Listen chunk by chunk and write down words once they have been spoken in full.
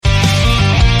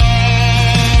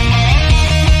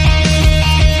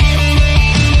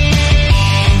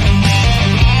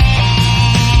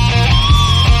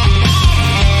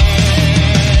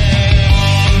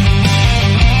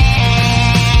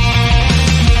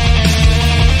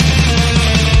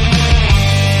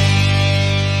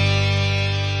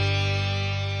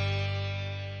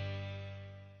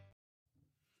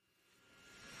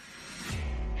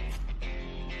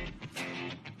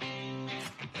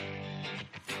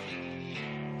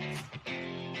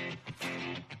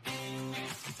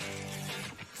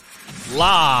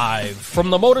Live from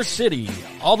the Motor City,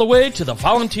 all the way to the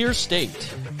Volunteer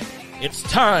State. It's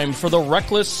time for the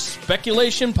Reckless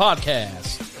Speculation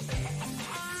Podcast,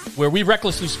 where we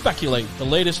recklessly speculate the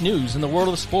latest news in the world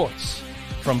of sports.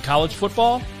 From college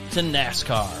football to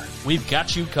NASCAR, we've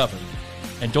got you covered.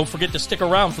 And don't forget to stick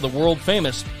around for the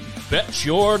world-famous Bet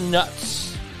Your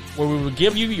Nuts, where we will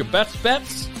give you your best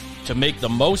bets to make the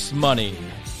most money.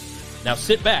 Now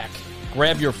sit back,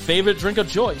 grab your favorite drink of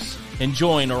choice, and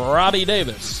join Robbie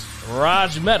Davis,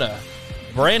 Raj Mehta,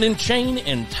 Brandon Chain,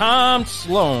 and Tom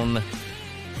Sloan.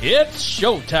 It's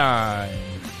showtime.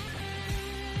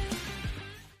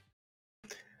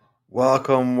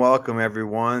 Welcome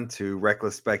everyone to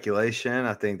Reckless Speculation.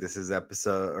 I think this is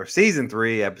season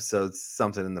 3, episode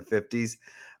something in the 50s.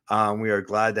 We are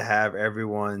glad to have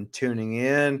everyone tuning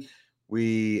in.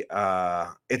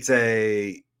 It's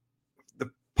the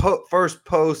first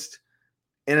post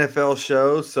NFL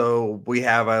show, so we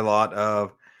have a lot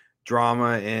of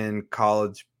drama in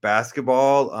college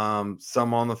basketball,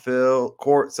 some on the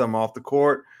court, some off the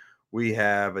court. We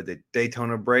have a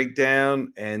Daytona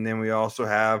breakdown, and then we also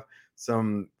have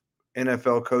some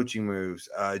NFL coaching moves.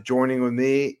 Joining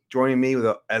me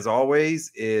as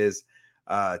always is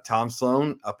Tom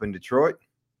Sloan up in Detroit.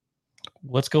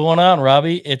 What's going on,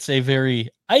 Robbie? It's a very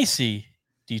icy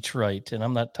Detroit, and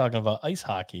I'm not talking about ice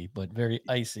hockey, but very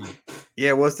icy.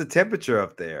 Yeah, what's the temperature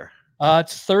up there?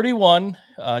 It's 31.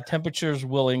 Temperatures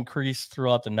will increase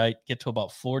throughout the night, get to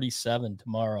about 47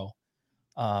 tomorrow.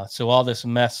 So all this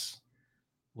mess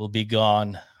will be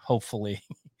gone, hopefully,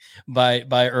 by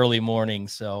early morning.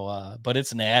 So, but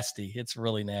it's nasty. It's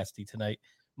really nasty tonight.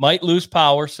 Might lose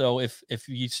power. So if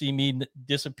you see me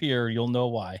disappear, you'll know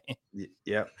why.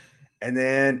 Yep. And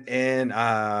then in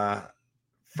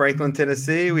Franklin,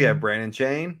 Tennessee, we have Brandon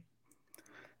Chain.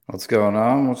 What's going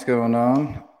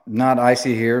on? Not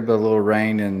icy here, but a little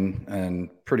rain and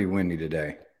pretty windy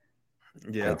today.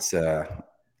 Yeah. It's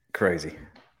crazy.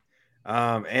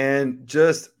 And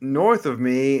just north of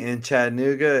me in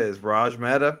Chattanooga is Raj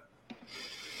Mehta.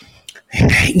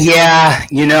 Yeah,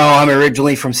 I'm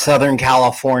originally from Southern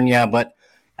California, but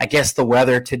I guess the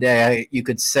weather today, you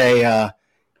could say,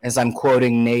 as I'm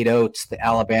quoting Nate Oates, the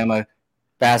Alabama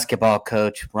basketball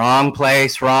coach, wrong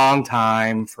place, wrong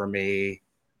time for me.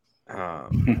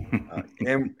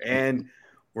 And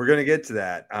we're going to get to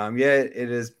that.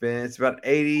 It's about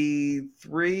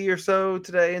 83 or so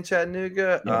today in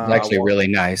Chattanooga. It's actually really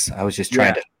nice. I was just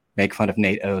trying to make fun of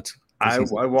Nate Oates. I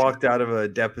walked out of a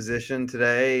deposition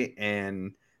today,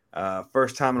 and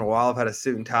first time in a while I've had a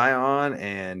suit and tie on,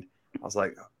 and I was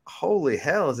like, holy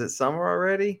hell, is it summer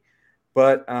already?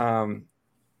 But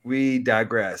we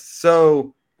digress.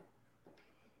 So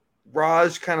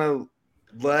Raj kind of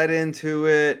led into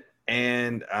it.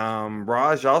 And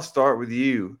Raj, I'll start with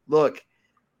you. Look,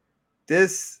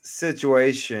 this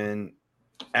situation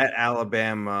at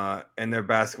Alabama and their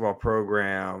basketball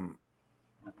program,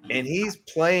 and he's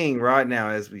playing right now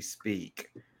as we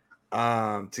speak.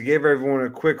 To give everyone a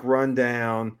quick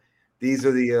rundown, these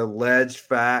are the alleged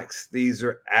facts. These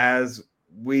are as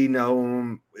we know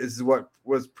them. This is what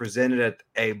was presented at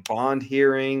a bond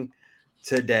hearing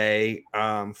today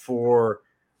for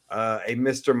a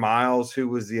Mr. Miles, who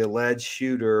was the alleged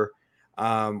shooter,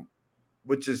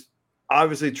 which is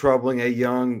obviously troubling. A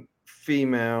young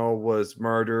female was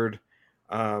murdered.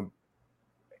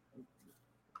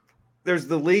 There's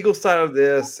the legal side of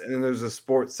this, and then there's the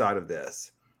sports side of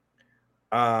this.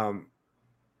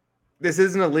 This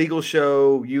isn't a legal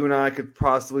show. You and I could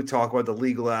possibly talk about the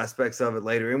legal aspects of it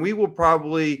later, and we will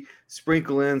probably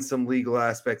sprinkle in some legal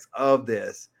aspects of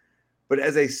this. But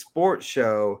as a sports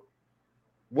show,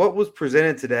 what was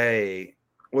presented today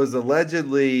was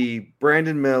allegedly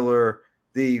Brandon Miller,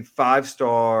 the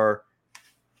 5-star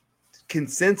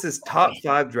consensus top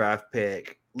 5 draft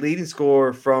pick, leading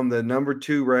scorer from the number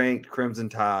 2 ranked Crimson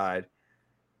Tide,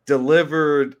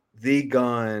 delivered the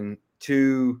gun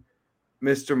to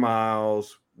Mr.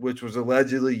 Miles, which was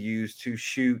allegedly used to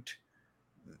shoot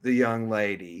the young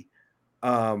lady.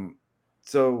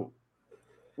 So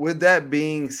with that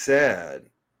being said,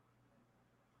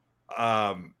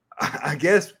 I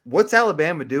guess what's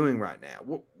Alabama doing right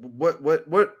now?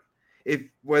 If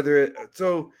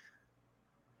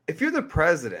you're the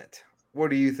president,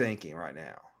 what are you thinking right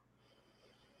now?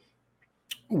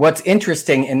 What's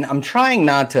interesting, and I'm trying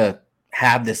not to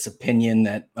have this opinion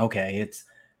that, okay, it's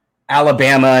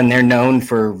Alabama and they're known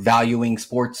for valuing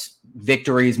sports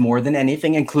victories more than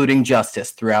anything, including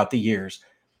justice throughout the years.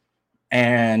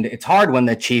 And it's hard when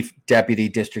the chief deputy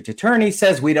district attorney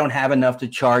says we don't have enough to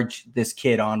charge this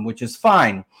kid on, which is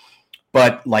fine.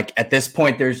 But like at this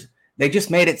point, they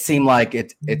just made it seem like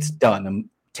it's done.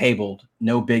 tabled.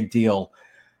 No big deal.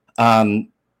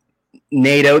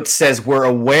 Nate Oates says, we're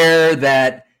aware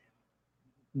that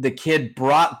the kid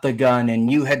brought the gun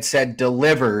and you had said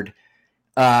delivered.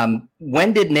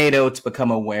 When did Nate Oates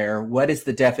become aware? What is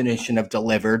the definition of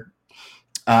delivered?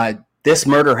 This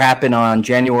murder happened on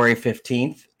January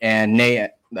 15th, and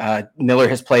Miller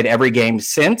has played every game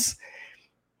since.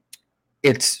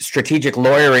 It's strategic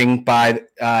lawyering by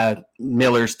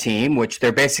Miller's team, which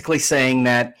they're basically saying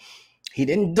that he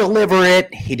didn't deliver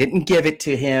it. He didn't give it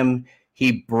to him.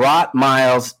 He brought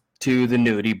Miles to the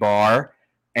nudie bar,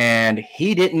 and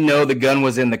he didn't know the gun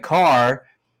was in the car.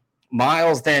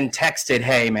 Miles then texted,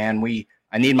 hey, man,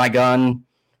 I need my gun.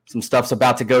 Some stuff's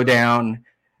about to go down.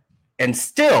 And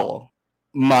still,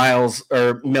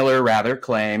 Miller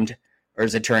claimed, or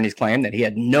his attorneys claimed, that he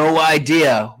had no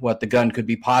idea what the gun could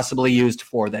be possibly used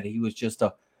for, that he was just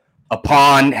a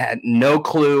pawn, had no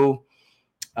clue,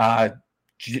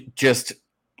 just,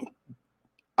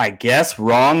 I guess,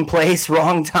 wrong place,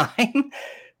 wrong time.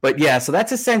 But yeah, so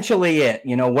that's essentially it.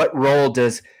 You know, what role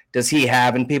does he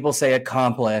have? And people say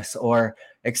accomplice or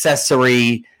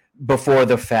accessory before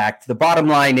the fact. The bottom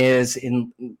line is,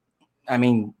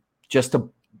 just to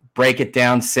break it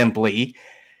down simply,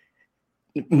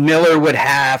 Miller would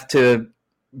have to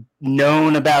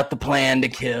known about the plan to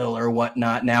kill or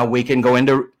whatnot. Now we can go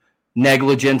into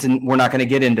negligence, and we're not going to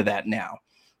get into that now.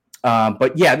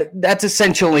 But yeah, that's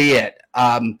essentially it.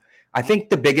 I think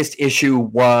the biggest issue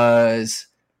was,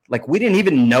 like, we didn't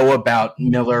even know about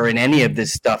Miller and any of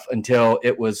this stuff until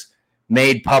it was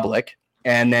made public.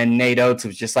 And then Nate Oates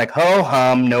was just like, ho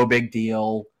hum, no big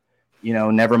deal. You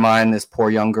know, never mind this poor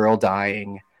young girl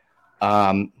dying.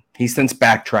 He's since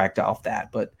backtracked off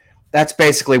that, but that's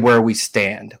basically where we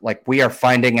stand. Like, we are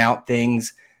finding out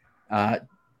things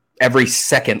every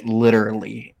second,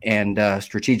 literally, and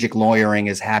strategic lawyering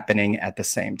is happening at the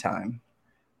same time.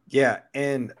 Yeah,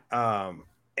 and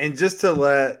just to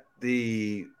let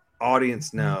the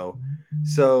audience know,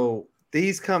 so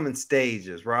these come in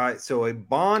stages, right? So a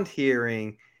bond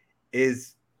hearing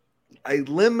is a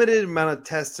limited amount of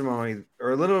testimony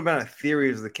or a limited amount of theory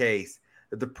of the case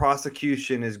that the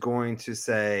prosecution is going to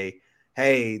say,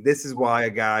 hey, this is why a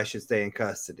guy should stay in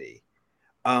custody.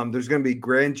 There's going to be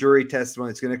grand jury testimony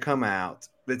that's going to come out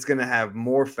that's going to have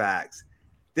more facts.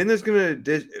 Then there's going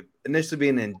to initially be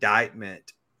an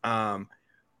indictment.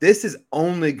 This is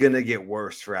only going to get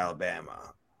worse for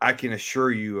Alabama. I can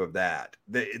assure you of that.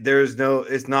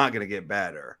 It's not going to get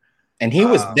better. And he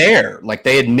was there. Like,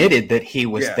 they admitted that he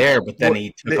was there, but then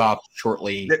he took off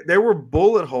shortly. There were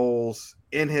bullet holes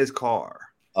in his car.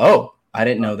 Oh, I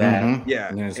didn't know that. Mm-hmm. Yeah.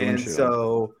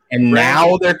 And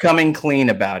now they're coming clean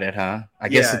about it, huh? I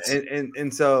guess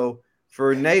and so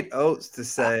for Nate Oates to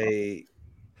say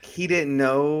he didn't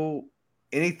know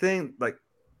anything, like,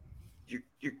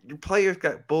 your player's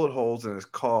got bullet holes in his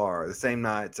car the same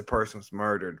night the person was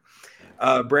murdered.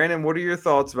 Brandon, what are your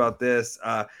thoughts about this?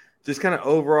 Just kind of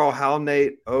overall how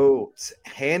Nate Oates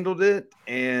handled it,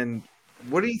 and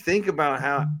what do you think about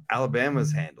how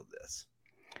Alabama's handled this?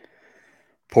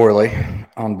 Poorly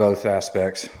on both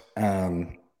aspects.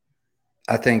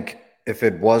 I think if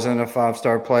it wasn't a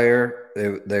five-star player,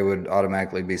 they would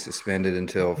automatically be suspended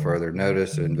until further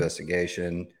notice,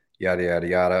 investigation, yada, yada,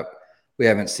 yada. We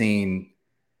haven't seen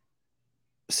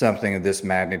something of this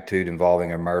magnitude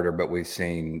involving a murder, but we've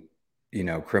seen,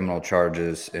 criminal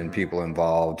charges and people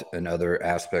involved in other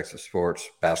aspects of sports,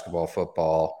 basketball,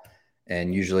 football,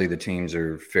 and usually the teams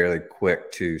are fairly quick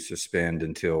to suspend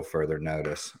until further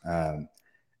notice.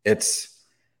 It's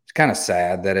kind of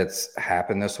sad that it's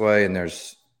happened this way, and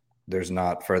there's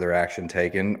not further action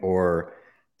taken, or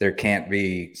there can't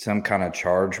be some kind of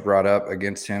charge brought up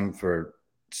against him for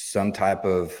some type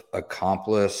of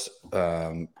accomplice,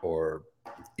 or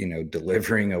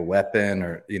delivering a weapon,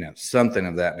 or something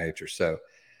of that nature. So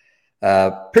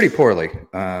pretty poorly,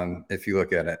 if you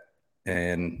look at it.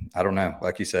 And I don't know,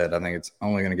 like you said, I think it's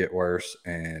only going to get worse,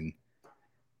 and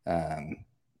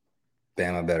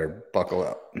Bama better buckle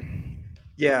up.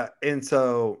 Yeah, and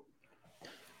so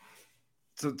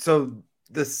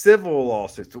the civil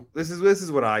lawsuits. This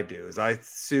is what I do: is I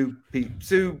sue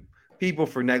people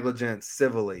for negligence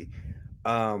civilly.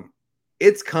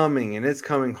 It's coming, and it's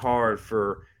coming hard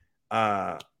for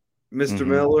Mr. Mm-hmm.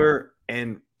 Miller,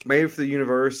 and maybe for the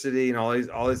university and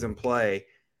all these in play.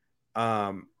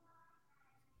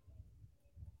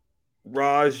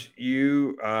 Raj,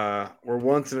 you were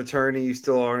once an attorney. You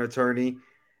still are an attorney.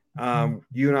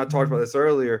 You and I talked about this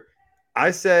earlier.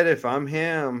 I said if I'm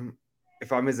him,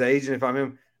 if I'm his agent, if I'm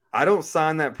him, I don't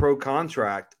sign that pro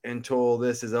contract until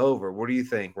this is over. What do you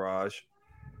think, Raj?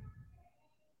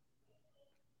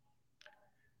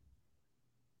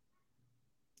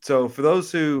 So for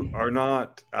those who are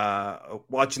not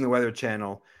watching the Weather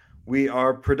Channel,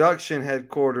 our production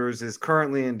headquarters is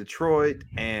currently in Detroit,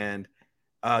 and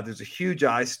there's a huge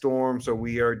ice storm, so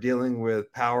we are dealing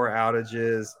with power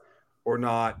outages or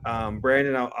not.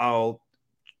 Brandon, I'll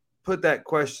put that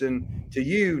question to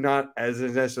you, not as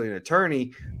necessarily an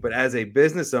attorney, but as a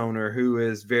business owner who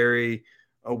is very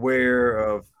aware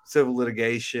of civil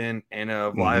litigation and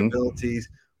of liabilities.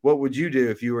 What would you do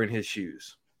if you were in his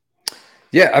shoes?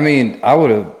 Yeah, I mean, I would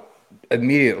have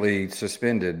immediately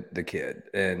suspended the kid,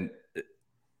 and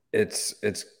it's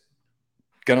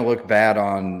going to look bad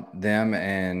on them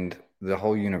and the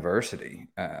whole university,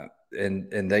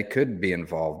 and they could be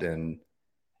involved in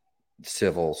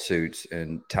civil suits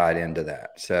and tied into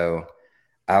that. So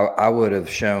I would have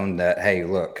shown that, hey,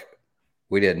 look,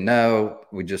 we didn't know,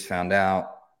 we just found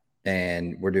out,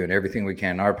 and we're doing everything we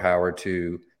can in our power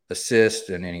to assist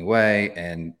in any way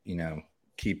and,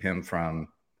 keep him from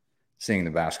seeing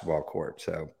the basketball court.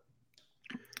 So,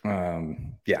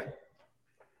 yeah.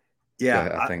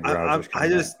 Yeah, I think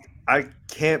I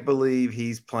can't believe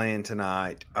he's playing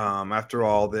tonight after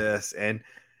all this. And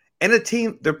a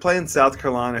team, they're playing South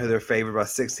Carolina, who they're favored by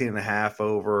 16.5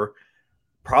 over.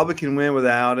 Probably can win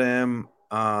without him.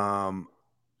 I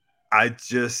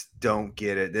just don't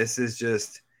get it. This is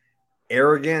just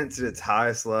arrogance at its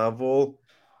highest level.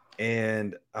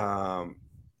 And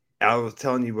I was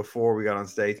telling you before we got on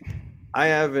stage,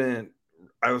 I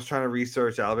was trying to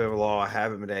research Alabama law. I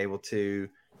haven't been able to.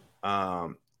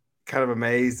 Kind of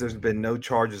amazed there's been no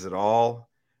charges at all.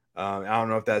 I don't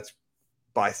know if that's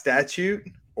by statute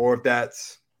or if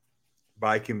that's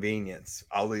by convenience.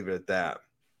 I'll leave it at that.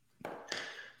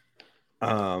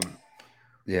 While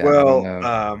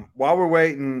we're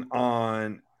waiting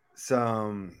on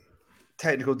some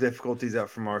technical difficulties up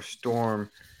from our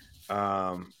storm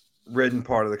ridden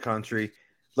part of the country,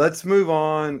 let's move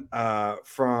on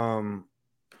from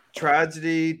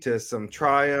tragedy to some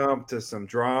triumph to some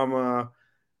drama.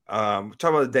 We're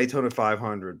talking about the Daytona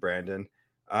 500, Brandon.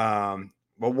 But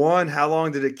one, how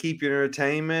long did it keep your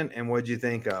entertainment, and what did you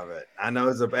think of it? I know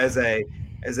as a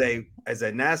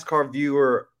NASCAR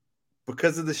viewer,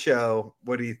 because of the show,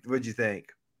 what did you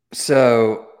think?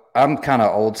 So I'm kind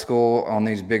of old school on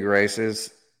these big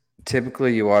races.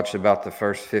 Typically, you watch about the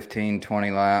first 15,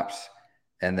 20 laps,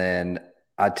 and then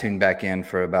I tune back in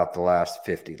for about the last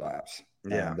 50 laps.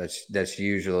 Yeah, that's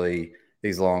usually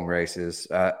these long races.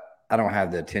 I don't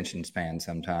have the attention span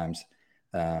sometimes.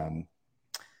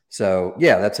 So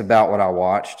yeah, that's about what I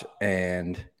watched,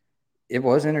 and it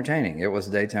was entertaining. It was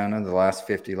Daytona. The last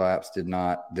 50 laps did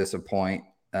not disappoint.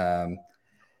 I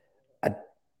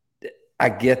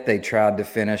get they tried to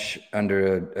finish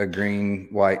under a green,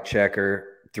 white checker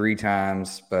 3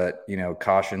 times, but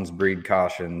cautions breed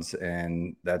cautions,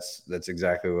 and that's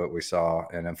exactly what we saw.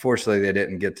 And unfortunately, they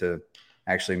didn't get to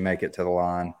actually make it to the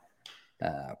line,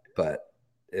 but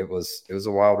it was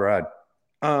a wild ride.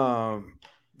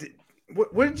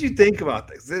 What did you think about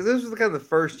this? This was kind of the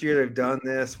first year they've done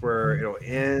this where it'll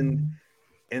end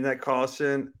in that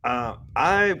caution.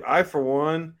 I for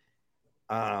one,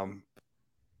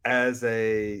 as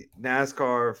a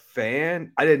NASCAR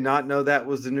fan, I did not know that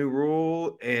was the new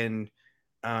rule, and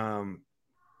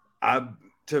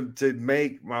to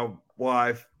make my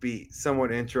wife be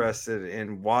somewhat interested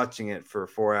in watching it for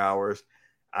 4 hours,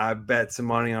 I bet some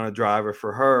money on a driver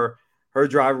for her. Her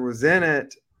driver was in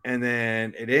it, and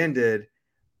then it ended.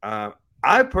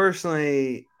 I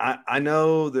personally, I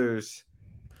know there's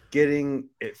getting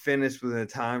it finished within a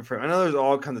time frame. I know there's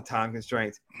all kinds of time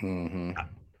constraints. Mm-hmm.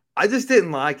 I just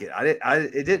didn't like it.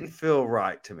 It didn't feel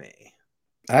right to me.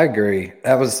 I agree.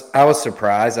 I was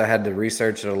surprised. I had to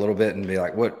research it a little bit and be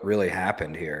like, what really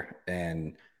happened here?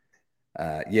 And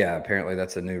yeah, apparently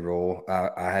that's a new rule.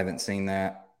 I haven't seen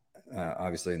that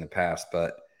obviously in the past,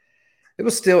 but it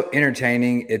was still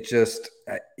entertaining. It just,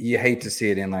 you hate to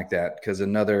see it end like that because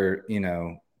another,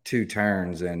 2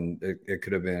 turns and it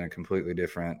could have been a completely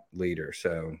different leader.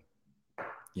 So,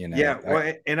 Yeah.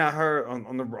 Well, and I heard on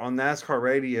NASCAR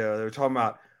radio, they were talking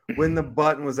about when the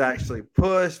button was actually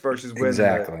pushed versus when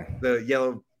the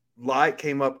yellow light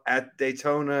came up at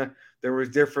Daytona. There was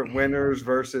different winners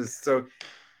versus. So,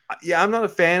 yeah, I'm not a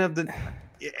fan of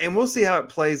and we'll see how it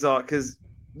plays out because,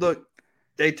 look,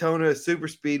 Daytona is super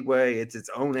speedway. It's its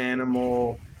own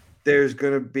animal. There's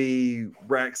going to be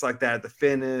wrecks like that at the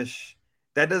finish.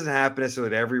 That doesn't happen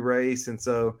necessarily at every race. And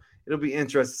so it'll be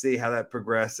interesting to see how that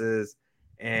progresses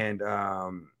and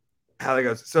how that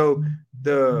goes. So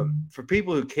for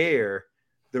people who care,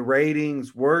 the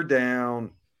ratings were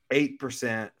down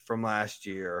 8% from last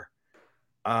year.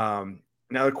 Now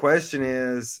the question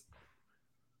is,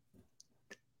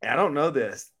 I don't know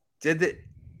this.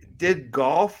 Did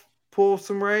golf pull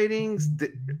some ratings?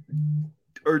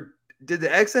 Or did the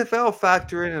XFL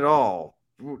factor in at all?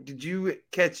 Did you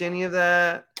catch any of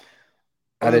that?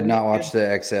 I did not watch the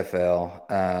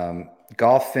XFL.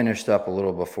 Golf finished up a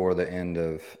little before the end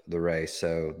of the race,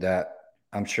 so that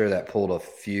I'm sure that pulled a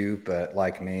few. But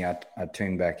like me, I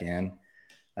tuned back in.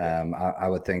 I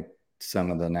would think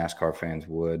some of the NASCAR fans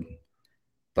would,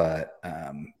 but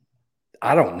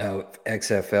I don't know if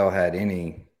XFL had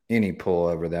any pull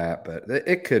over that, but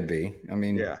it could be. I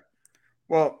mean, yeah.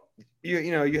 Well,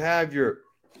 you have your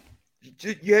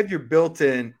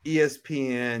built-in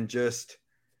ESPN just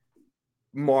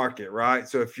market, right?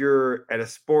 So if you're at a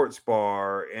sports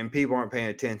bar and people aren't paying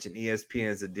attention, ESPN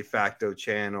is a de facto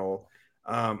channel.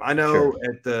 I know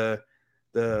at the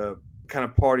kind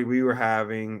of party we were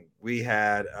having, we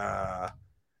had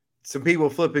some people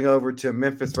flipping over to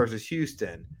Memphis versus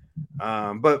Houston,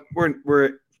 but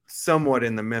we're somewhat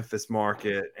in the Memphis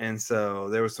market, and so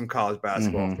there was some college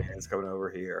basketball fans coming over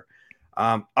here.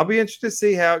 I'll be interested to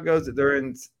see how it goes. They're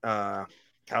in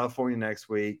California next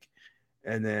week.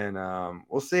 And then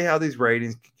we'll see how these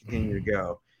ratings continue to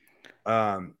go.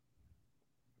 I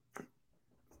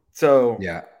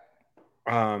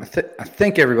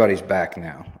think everybody's back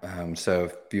now. So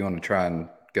if you want to try and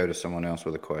go to someone else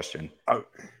with a question.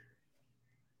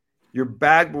 You're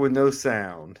back with no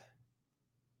sound.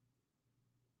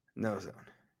 No sound.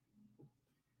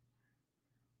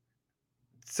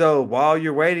 So while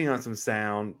you're waiting on some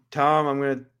sound, Tom, I'm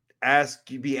going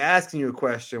to be asking you a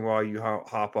question while you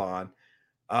hop on.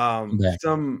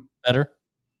 Some better.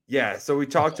 Yeah. So we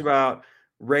talked about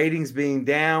ratings being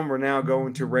down. We're now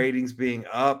going to ratings being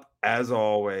up, as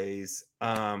always.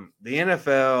 The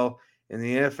NFL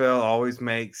always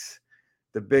makes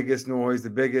the biggest noise, the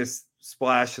biggest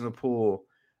splash in the pool.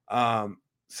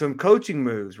 Some coaching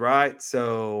moves, right?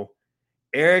 So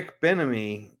Eric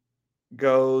Bieniemy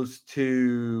goes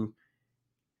to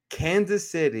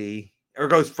Kansas City, or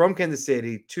goes from Kansas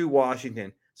City to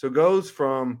Washington. So goes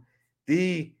from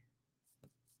the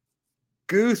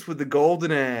goose with the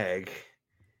golden egg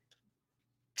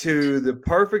to the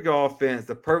perfect offense,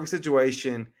 the perfect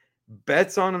situation,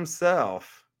 bets on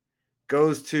himself,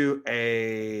 goes to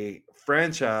a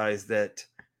franchise that,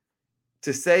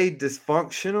 to say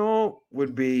dysfunctional,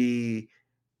 would be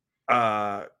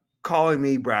calling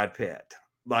me Brad Pitt.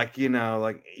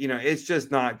 It's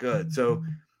just not good. So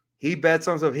he bets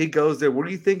on himself. He goes there. What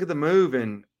do you think of the move?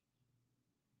 And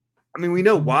I mean, we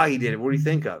know why he did it. What do you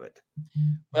think of it?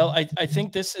 Well, I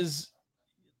think this is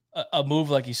a move,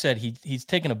 like you said. He's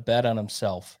taken a bet on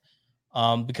himself,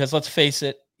 because let's face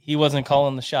it, he wasn't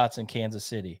calling the shots in Kansas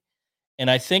City,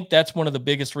 and I think that's one of the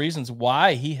biggest reasons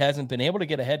why he hasn't been able to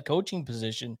get a head coaching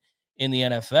position in the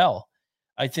NFL.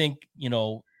 I think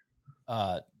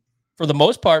for the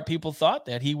most part, people thought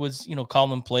that he was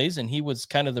calling plays and he was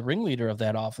kind of the ringleader of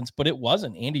that offense, but it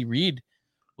wasn't. Andy Reid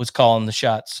was calling the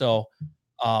shots, so.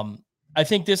 I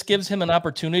think this gives him an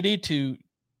opportunity to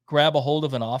grab a hold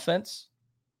of an offense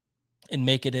and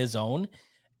make it his own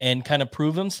and kind of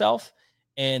prove himself.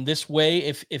 And this way,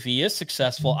 if he is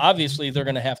successful, obviously they're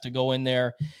going to have to go in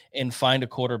there and find a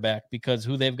quarterback, because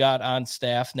who they've got on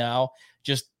staff now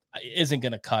just isn't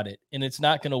going to cut it. And it's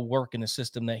not going to work in a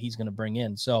system that he's going to bring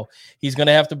in. So he's going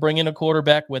to have to bring in a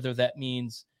quarterback, whether that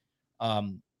means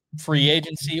free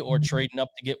agency or trading up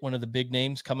to get one of the big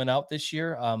names coming out this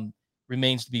year.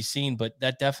 Remains to be seen, but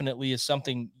that definitely is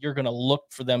something you're going to look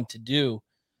for them to do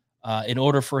in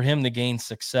order for him to gain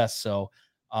success. So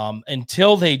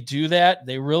until they do that,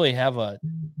 they really have a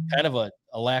kind of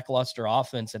a lackluster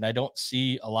offense, and I don't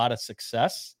see a lot of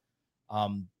success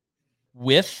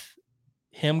with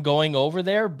him going over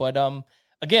there. But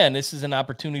again, this is an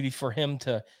opportunity for him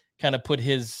to kind of put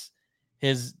his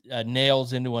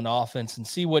nails into an offense and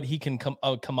see what he can come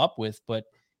up with. But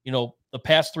the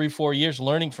past 3-4 years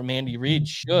learning from Andy Reid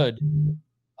should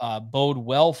bode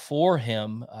well for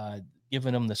him,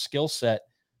 giving him the skill set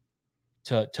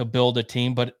to build a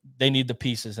team, but they need the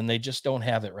pieces and they just don't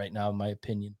have it right now, in my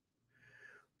opinion.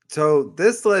 So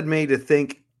this led me to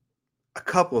think a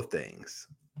couple of things.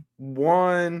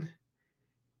 One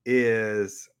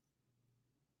is,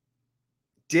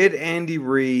 did Andy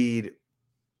Reid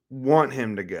want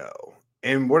him to go?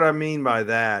 And what I mean by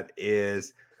that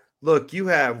is, look, you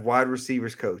have wide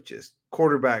receivers coaches,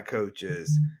 quarterback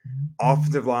coaches,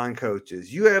 offensive line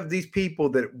coaches. You have these people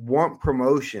that want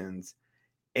promotions.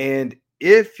 And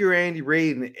if you're Andy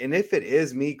Reid, and if it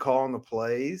is me calling the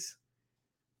plays,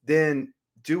 then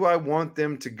do I want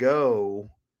them to go,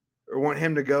 or want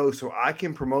him to go, so I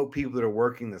can promote people that are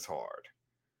working this hard?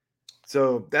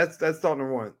 So that's thought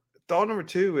number one. Thought number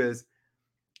two is,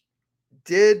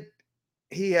 did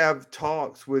he have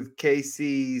talks with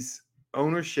KC's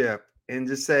ownership and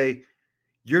just say,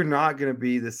 you're not going to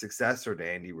be the successor to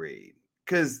Andy Reid?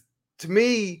 Because to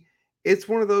me, it's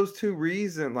one of those two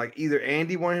reasons. Like either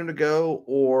Andy wanted him to go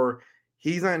or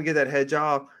he's not going to get that head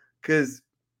job. Because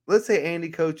let's say Andy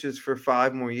coaches for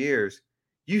 5 more years.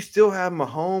 You still have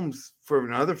Mahomes for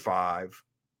another 5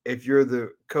 if you're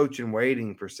the coach in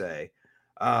waiting, per se.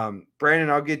 Brandon,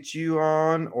 I'll get you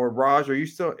on, or Raj. Are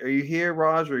you here,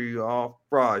 Raj, or are you off?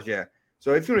 Raj, yeah.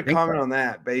 So if you want to comment on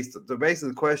that, basically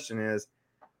the question is,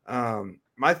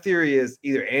 my theory is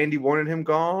either Andy wanted him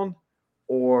gone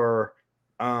or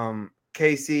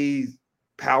KC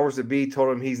powers that be told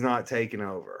him he's not taking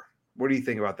over. What do you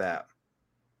think about that?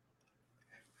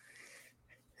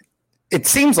 It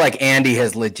seems like Andy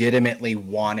has legitimately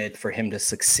wanted for him to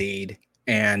succeed.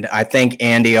 And I think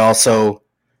Andy also,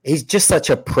 he's just such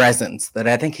a presence that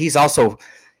I think he's also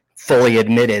fully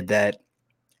admitted that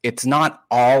it's not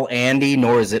all Andy,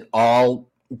 nor is it all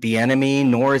Bieniemy,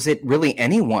 nor is it really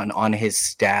anyone on his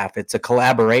staff. It's a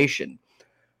collaboration.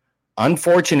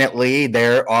 Unfortunately,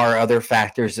 there are other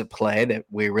factors at play that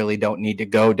we really don't need to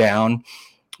go down.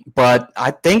 But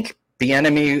I think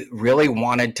Bieniemy really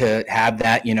wanted to have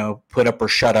that, put up or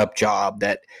shut up job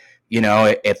that,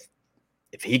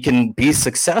 if he can be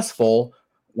successful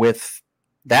with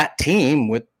that team,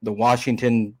 with the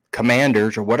Washington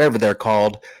Commanders or whatever they're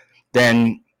called,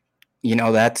 then,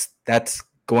 that's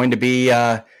going to be,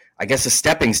 I guess, a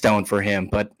stepping stone for him.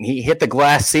 But he hit the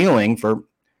glass ceiling, for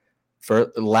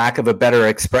lack of a better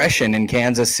expression, in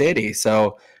Kansas City.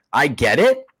 So I get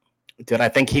it. Did I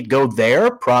think he'd go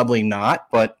there? Probably not.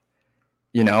 But,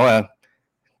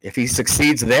 if he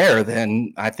succeeds there,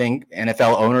 then I think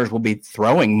NFL owners will be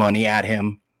throwing money at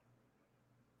him.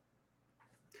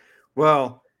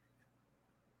 Well,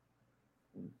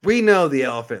 we know the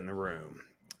elephant in the room.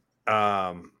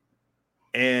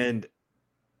 And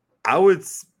I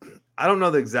don't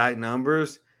know the exact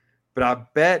numbers, but I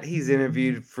bet he's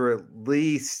interviewed for at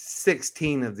least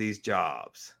 16 of these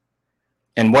jobs.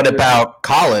 And what about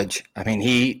college? I mean,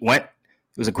 he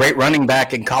was a great running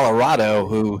back in Colorado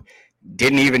who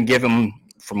didn't even give him,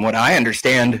 from what I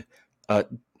understand, a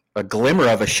glimmer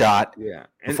of a shot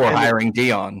before hiring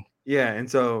Dion. Yeah, and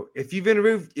so if you've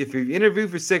interviewed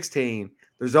for 16,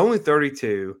 there's only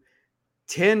 32.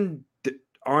 10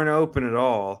 aren't open at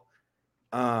all.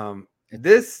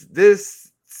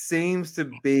 This seems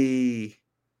to be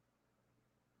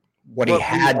what he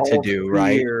had to do,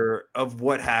 right? Of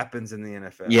what happens in the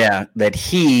NFL. Yeah, that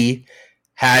he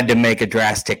had to make a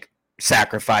drastic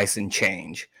sacrifice and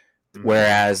change. Mm-hmm.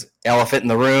 Whereas elephant in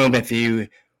the room, if you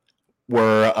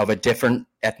were of a different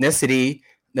ethnicity,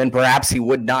 then perhaps he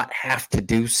would not have to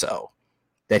do so.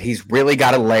 That he's really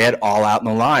got to lay it all out in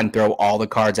the line, throw all the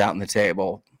cards out on the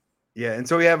table. Yeah, and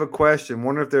so we have a question.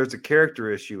 Wonder if there's a character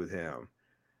issue with him.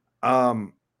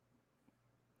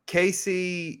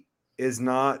 KC is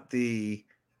not the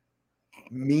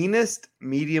meanest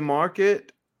media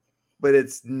market, but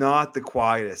it's not the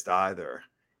quietest either.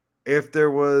 If there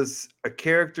was a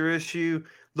character issue,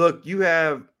 look, you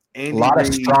have Andy a lot Reid,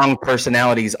 of strong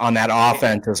personalities on that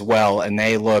offense as well, and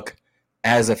they look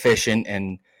as efficient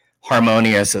and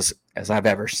harmonious as I've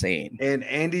ever seen. And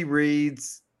Andy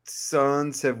Reid's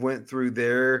sons have went through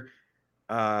their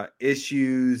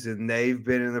issues, and they've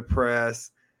been in the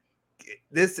press.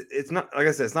 It's not, like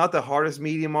I said, it's not the hardest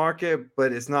media market,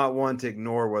 but it's not one to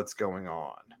ignore what's going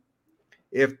on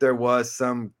if there was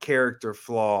some character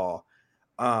flaw.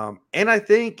 And I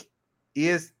think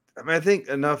I think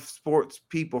enough sports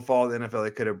people follow the NFL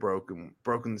that could have broken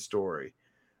the story.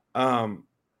 Brandon,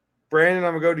 I'm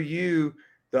gonna go to you.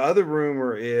 The other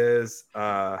rumor is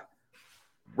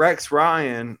Rex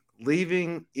Ryan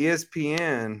leaving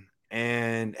ESPN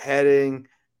and heading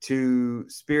to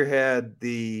spearhead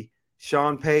the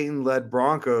Sean Payton-led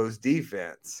Broncos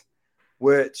defense,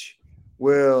 which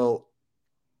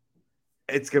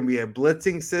it's going to be a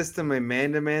blitzing system, a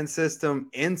man-to-man system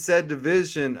in said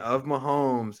division of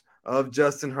Mahomes, of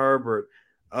Justin Herbert,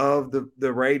 of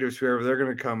the Raiders, whoever they're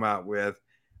going to come out with.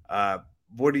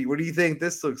 What do you think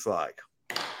this looks like?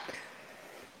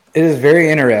 It is very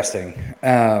interesting.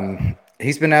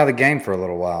 He's been out of the game for a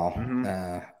little while.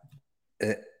 Mm-hmm.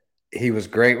 He was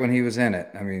great when he was in it.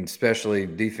 I mean, especially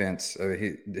defense.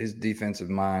 His defensive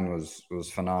mind was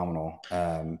phenomenal.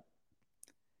 I'm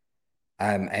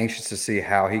anxious to see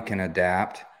how he can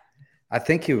adapt. I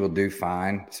think he will do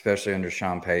fine, especially under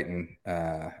Sean Payton.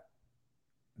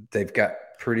 They've got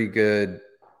pretty good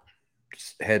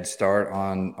head start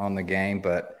on the game,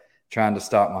 but trying to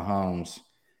stop Mahomes,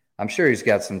 I'm sure he's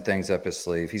got some things up his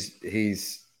sleeve.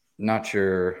 He's not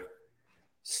sure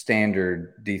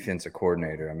standard defensive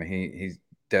coordinator. I mean, he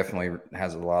definitely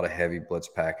has a lot of heavy blitz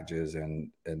packages,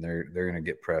 and they're going to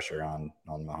get pressure on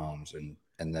Mahomes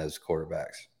and those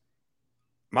quarterbacks.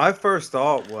 My first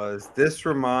thought was this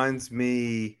reminds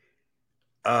me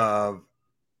of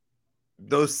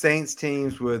those Saints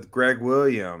teams with Greg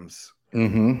Williams. We're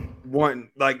going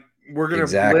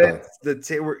to blitz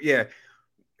the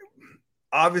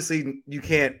obviously you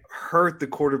can't hurt the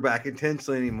quarterback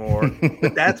intentionally anymore,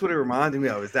 but that's what it reminded me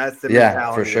of. That's the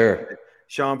mentality for sure. that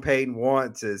Sean Payton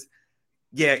wants is,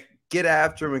 get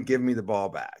after him and give me the ball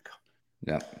back.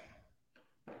 Yeah.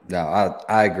 No,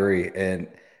 I agree. And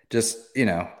just,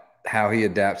 how he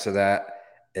adapts to that.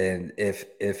 And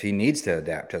if he needs to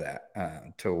adapt to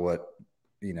that, to what,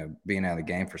 being out of the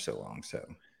game for so long. So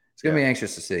it's going to be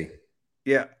anxious to see.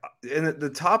 Yeah. And at the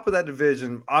top of that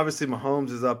division, obviously Mahomes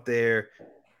is up there.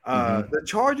 The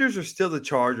Chargers are still the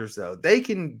Chargers, though. They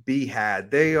can be had.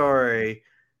 They are a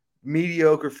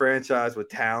mediocre franchise with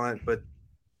talent, but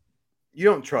you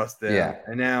don't trust them. Yeah.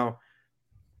 And now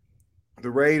the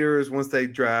Raiders, once they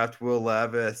draft Will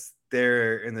Levis,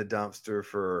 they're in the dumpster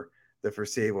for the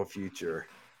foreseeable future.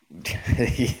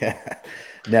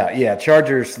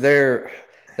 Chargers,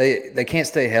 they can't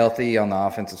stay healthy on the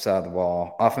offensive side of the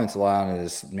ball. Offensive line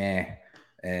is meh.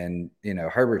 And,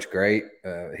 Herbert's great.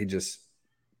 He just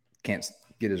can't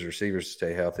get his receivers to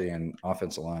stay healthy, and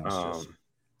offensive line is just.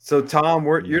 So, Tom,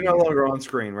 you're no longer on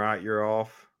screen, right? You're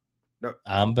off. No,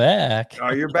 I'm back.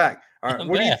 Oh, you're back. All right.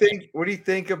 What do you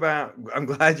think about? I'm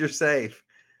glad you're safe.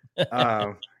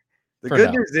 The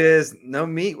good news is no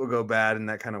meat will go bad in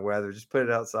that kind of weather. Just put it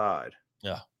outside.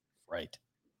 Yeah, right.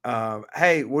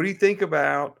 Hey, what do you think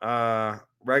about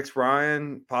Rex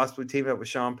Ryan possibly teaming up with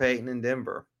Sean Payton in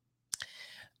Denver?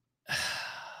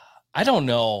 I don't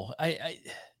know.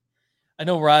 I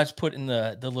know Raj put in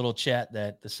the little chat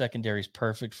that the secondary is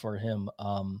perfect for him.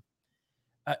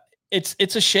 It's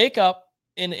a shakeup,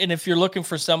 and if you're looking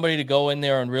for somebody to go in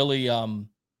there and really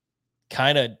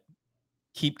kind of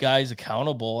keep guys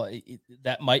accountable,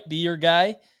 that might be your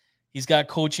guy. He's got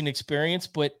coaching experience,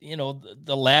 but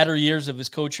the latter years of his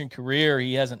coaching career,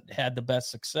 he hasn't had the best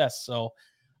success. So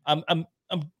I'm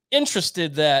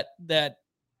interested that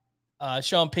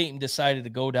Sean Payton decided to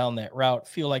go down that route.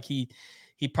 Feel like he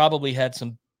probably had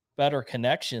some better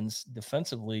connections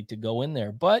defensively to go in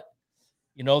there. But,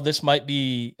 this might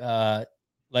be, like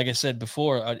I said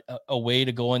before, a way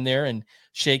to go in there and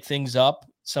shake things up.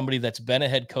 Somebody that's been a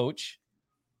head coach,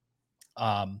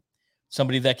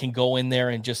 somebody that can go in there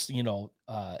and just,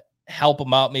 help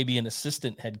them out, maybe an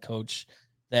assistant head coach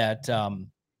that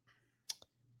can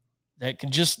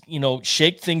just,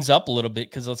 shake things up a little bit.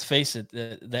 Because let's face it,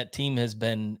 that team has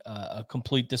been a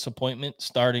complete disappointment,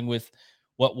 starting with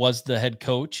what was the head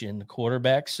coach and the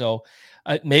quarterback. So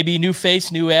maybe new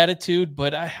face, new attitude,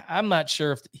 but I'm not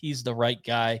sure if he's the right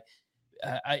guy.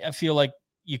 I feel like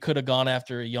you could have gone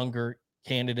after a younger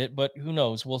candidate, but who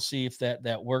knows? We'll see if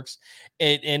that works.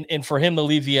 And for him to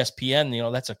leave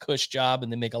ESPN, that's a cush job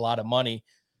and they make a lot of money.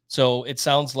 So it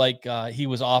sounds like he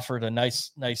was offered a nice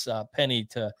penny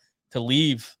to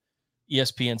leave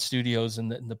ESPN studios in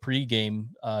the pregame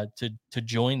to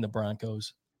join the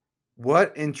Broncos.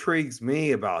 What intrigues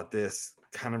me about this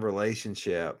kind of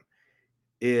relationship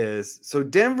is, so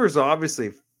Denver's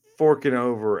obviously forking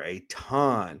over a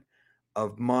ton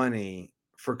of money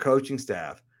for coaching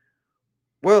staff.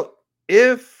 Well,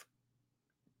 if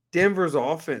Denver's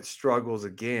offense struggles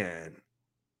again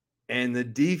and the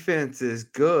defense is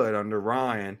good under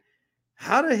Ryan,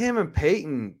 how do him and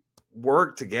Peyton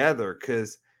work together?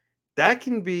 Because that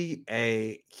can be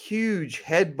a huge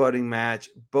headbutting match.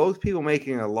 Both people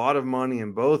making a lot of money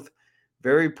and both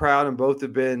very proud, and both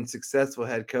have been successful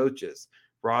head coaches.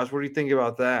 Raj, what do you think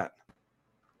about that?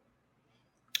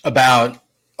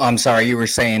 I'm sorry, you were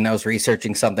saying, I was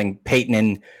researching something, Peyton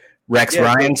and Rex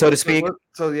Ryan, so to speak.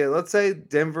 Let's say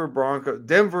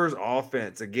Denver's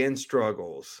offense again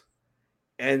struggles,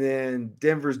 and then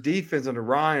Denver's defense under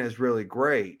Ryan is really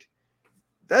great.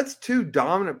 That's two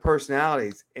dominant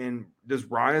personalities. And does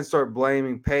Ryan start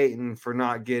blaming Peyton for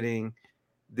not getting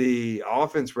the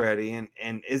offense ready?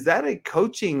 And is that a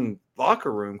coaching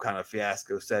locker room kind of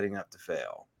fiasco setting up to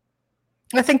fail?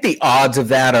 I think the odds of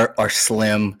that are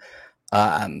slim.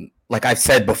 Like I've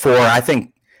said before, I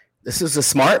think this is a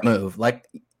smart move. Like,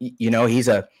 he's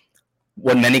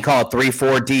what many call a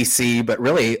 3-4 DC, but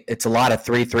really it's a lot of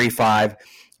 3-3-5.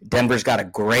 Denver's got a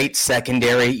great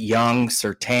secondary, Young,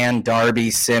 Surtain, Darby,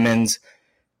 Simmons,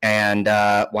 and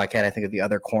why can't I think of the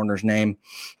other corner's name?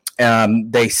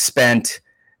 They spent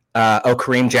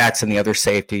Kareem Jackson, the other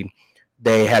safety.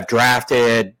 They have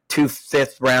drafted 2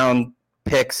 fifth-round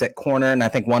picks at corner, and I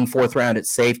think 1 4th round at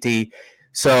safety.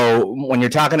 So when you're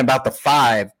talking about the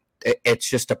 5, it's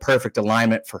just a perfect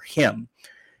alignment for him.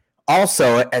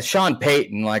 Also, as Sean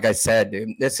Payton, like I said,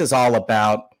 this is all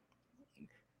about,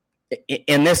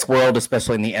 in this world,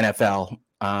 especially in the NFL,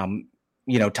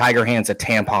 Tiger hands a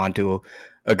tampon to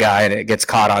a guy and it gets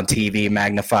caught on TV,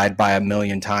 magnified by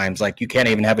 1,000,000 times. Like, you can't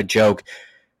even have a joke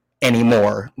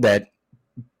anymore that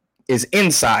is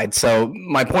inside. So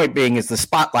my point being is the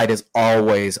spotlight is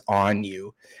always on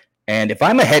you. And if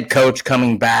I'm a head coach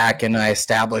coming back and I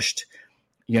established,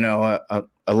 a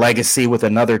legacy with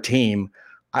another team,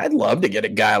 I'd love to get a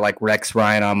guy like Rex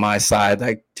Ryan on my side.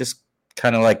 Like, just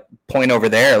kind of like point over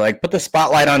there, like put the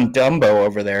spotlight on Dumbo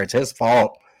over there. It's his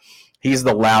fault. He's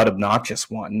the loud, obnoxious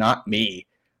one, not me.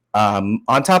 On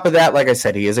top of that, like I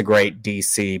said, he is a great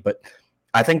DC, but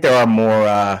I think there are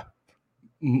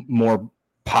more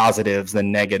positives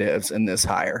than negatives in this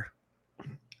hire.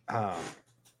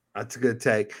 That's a good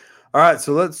take. All right,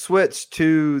 so let's switch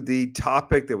to the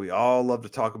topic that we all love to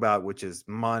talk about, which is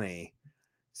money.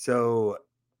 So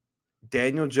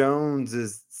Daniel Jones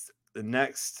is the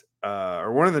next,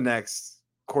 or one of the next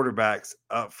quarterbacks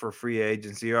up for free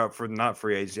agency, or up for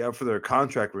their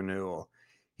contract renewal.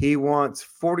 He wants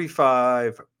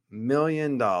 $45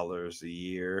 million a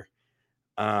year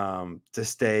to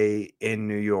stay in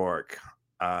New York.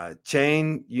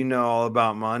 Shane, you know all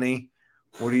about money.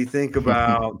 What do you think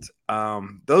about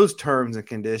those terms and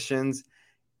conditions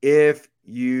if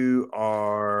you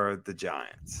are the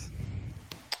Giants?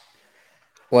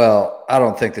 Well, I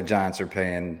don't think the Giants are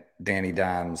paying Danny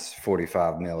Dimes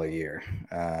 $45 million a year.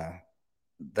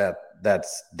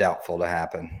 That's doubtful to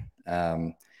happen.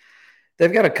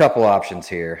 They've got a couple options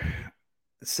here.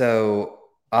 So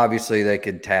obviously they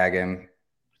could tag him,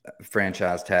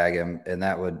 franchise tag him, and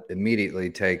that would immediately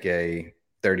take a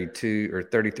 $32 or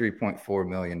 $33.4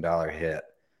 million hit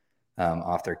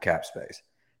off their cap space.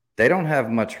 They don't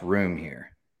have much room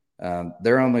here.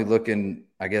 They're only looking,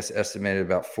 I guess, estimated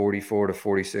about 44 to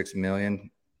 46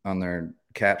 million on their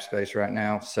cap space right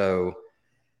now. So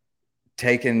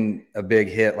taking a big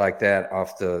hit like that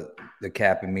off the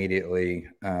cap immediately,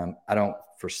 I don't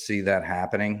foresee that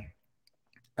happening.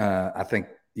 I think,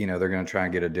 they're going to try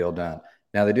and get a deal done.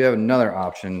 Now, they do have another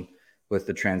option with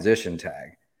the transition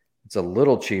tag. It's a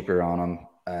little cheaper on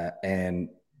them, and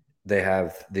they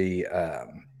have the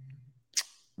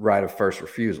right of first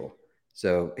refusal.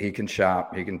 So he can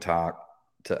shop, he can talk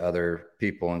to other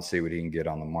people and see what he can get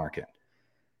on the market.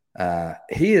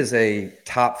 He is a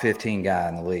top 15 guy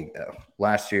in the league, though.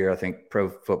 Last year, I think Pro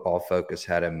Football Focus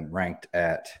had him ranked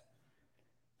at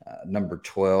number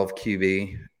 12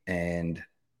 QB, and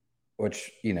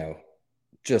which,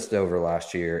 just over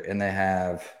last year. And they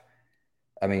have,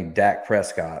 Dak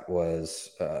Prescott was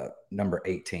number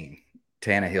 18.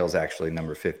 Tannehill's actually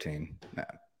number 15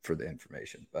 for the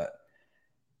information. But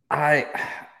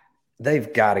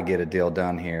they've got to get a deal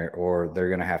done here, or they're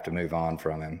going to have to move on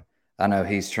from him. I know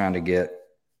he's trying to get,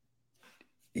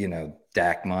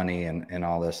 Dak money and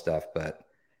all this stuff, but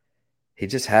he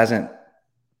just hasn't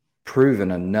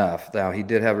proven enough. Now, he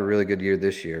did have a really good year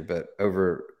this year, but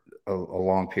over a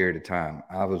long period of time,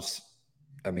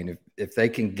 if they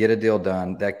can get a deal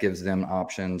done, that gives them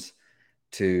options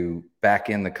to back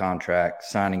in the contract,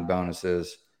 signing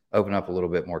bonuses, open up a little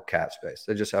bit more cap space.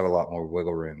 They just have a lot more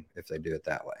wiggle room if they do it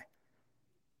that way.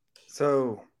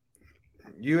 So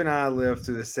you and I live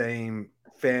through the same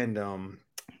fandom,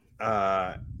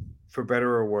 for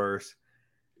better or worse.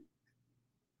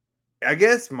 I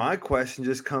guess my question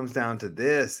just comes down to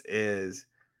this is,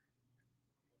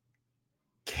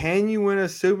 can you win a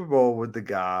Super Bowl with the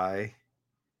guy?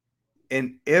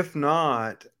 And if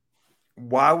not,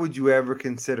 why would you ever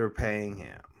consider paying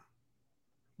him?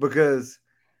 Because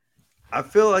I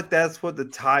feel like that's what the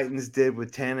Titans did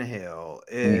with Tannehill.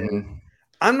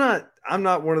 I'm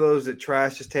not one of those that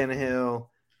trashes Tannehill.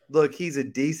 Look, he's a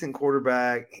decent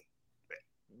quarterback.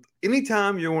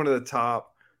 Anytime you're one of the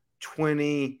top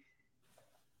 20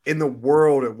 in the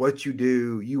world at what you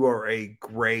do, you are a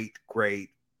great, great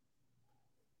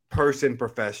person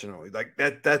professionally. Like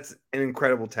that's an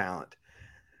incredible talent.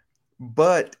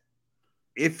 But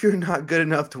if you're not good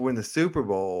enough to win the Super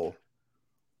Bowl,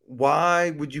 why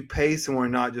would you pay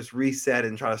someone, not just reset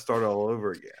and try to start all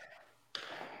over again?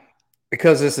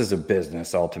 Because this is a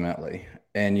business ultimately,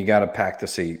 and you got to pack the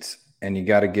seats, and you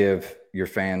got to give your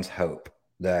fans hope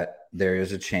that there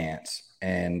is a chance.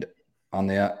 And on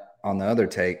the other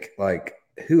take, like,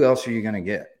 who else are you going to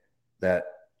get?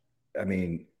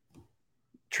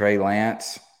 Trey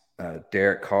Lance,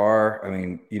 Derek Carr.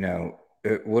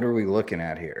 What are we looking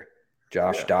at here?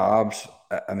 Josh Dobbs.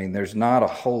 I mean, there's not a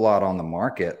whole lot on the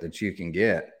market that you can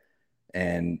get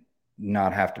and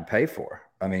not have to pay for.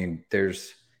 I mean,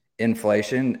 there's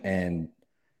inflation and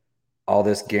all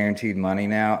this guaranteed money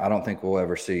now. I don't think we'll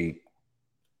ever see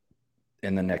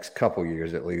in the next couple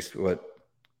years, at least, what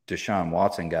Deshaun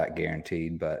Watson got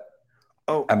guaranteed. But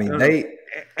I mean,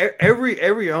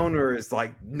 every owner is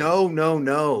like, no,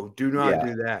 do not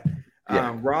do that.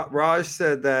 Yeah. Raj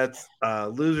said that's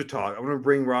loser talk. I'm going to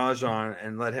bring Raj on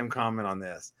and let him comment on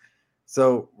this.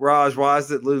 So, Raj, why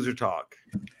is it loser talk?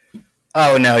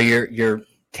 Oh no, your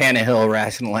Tannehill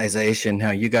rationalization.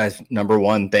 How you guys, number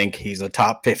one, think he's a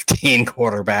top 15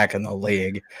 quarterback in the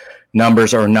league.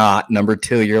 Numbers are not. Number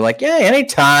two, you're like, yeah,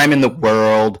 anytime in the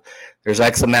world, there's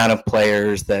X amount of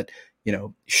players that,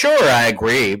 sure, I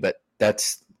agree, but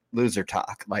that's loser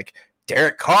talk. Like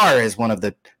Derek Carr is one of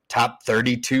the top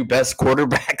 32 best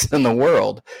quarterbacks in the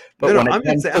world. But when it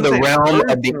comes to the realm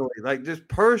of just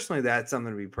personally, that's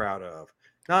something to be proud of,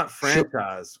 not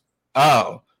franchise.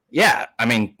 Oh, yeah. I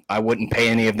mean, I wouldn't pay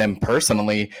any of them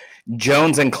personally,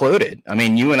 Jones included. I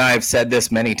mean, you and I have said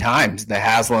this many times. The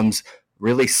Haslams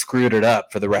really screwed it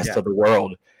up for the rest of the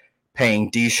world, paying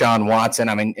Deshaun Watson.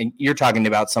 I mean, and you're talking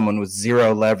about someone with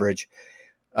zero leverage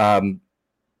and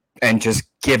just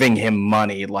giving him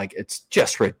money. Like, it's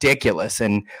just ridiculous.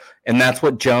 And that's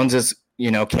what Jones's,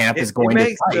 camp is going to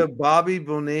fight. It makes the Bobby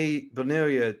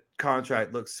Bonilla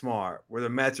contract look smart, where the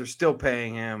Mets are still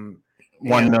paying him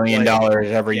 $1 million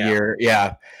every year.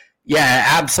 Yeah,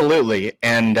 absolutely.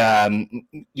 And,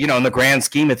 in the grand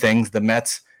scheme of things, the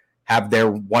Mets have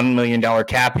their $1 million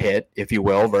cap hit, if you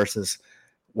will, versus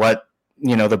what,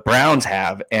 the Browns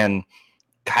have. And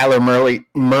Kyler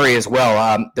Murray as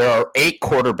well. There are 8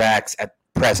 quarterbacks at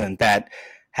present that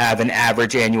have an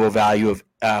average annual value of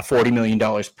 $40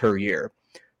 million per year.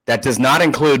 That does not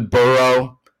include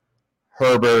Burrow,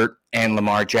 Herbert, and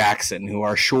Lamar Jackson, who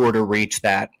are sure to reach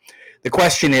that. The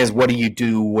question is, what do you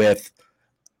do with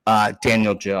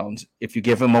Daniel Jones? If you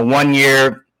give him a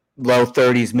 1-year, low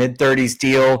 30s, mid 30s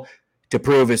deal to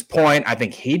prove his point, I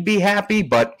think he'd be happy.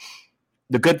 But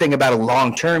the good thing about a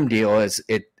long-term deal is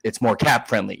it's more cap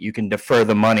friendly. You can defer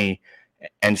the money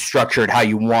and structure it how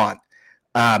you want.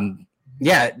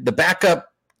 The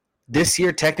backup this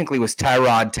year technically was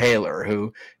Tyrod Taylor,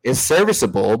 who is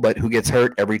serviceable, but who gets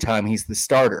hurt every time he's the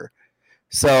starter.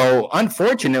 So,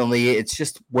 unfortunately, it's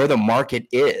just where the market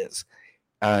is.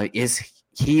 Is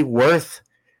he worth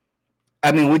 –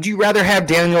 I mean, would you rather have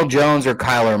Daniel Jones or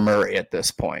Kyler Murray at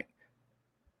this point?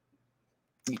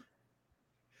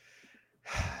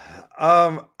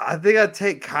 I think I'd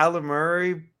take Kyler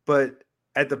Murray, but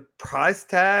at the price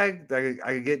tag that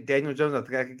I could get Daniel Jones, I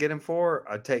think I could get him for,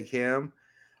 I'd take him.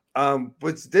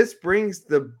 But this brings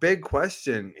the big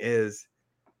question is –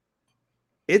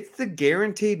 it's the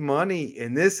guaranteed money,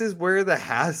 and this is where the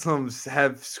Haslams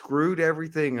have screwed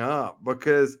everything up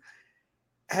because,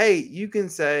 hey, you can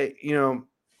say,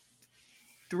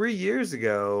 3 years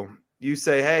ago, you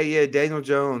say, hey, yeah, Daniel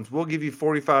Jones, we'll give you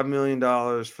 $45 million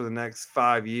for the next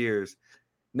 5 years.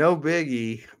 No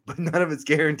biggie, but none of it's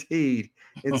guaranteed.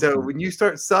 And so when you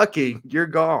start sucking, you're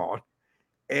gone.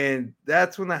 And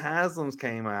that's when the Haslams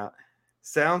came out.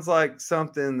 Sounds like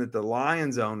something that the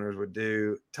Lions owners would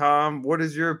do. Tom, what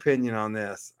is your opinion on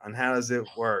this? On how does it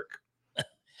work?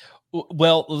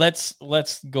 Well, let's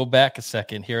go back a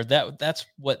second here. That's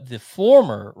what the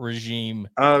former regime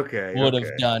would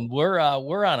have done. We're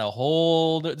on a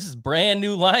whole. This is brand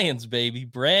new Lions, baby,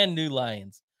 brand new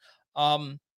Lions.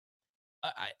 I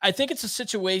think it's a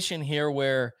situation here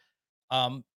where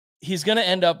he's going to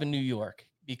end up in New York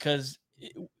because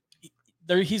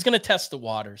he's going to test the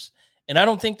waters. And I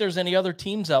don't think there's any other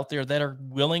teams out there that are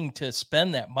willing to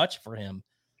spend that much for him.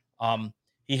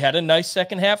 He had a nice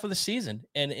second half of the season,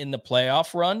 and in the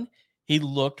playoff run, he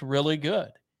looked really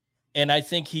good. And I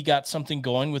think he got something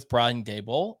going with Brian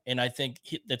Daboll, and I think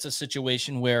that's a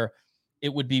situation where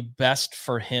it would be best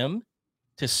for him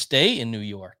to stay in New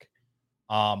York.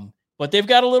 But they've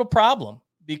got a little problem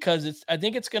because I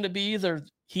think it's going to be either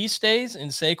he stays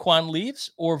and Saquon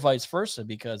leaves or vice versa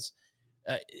because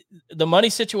the money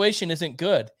situation isn't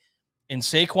good, and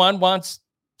Saquon wants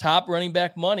top running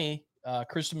back money.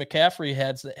 Christian McCaffrey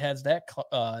has that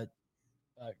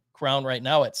crown right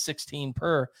now at 16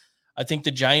 per. I think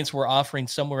the Giants were offering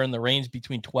somewhere in the range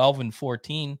between 12 and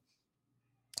 14.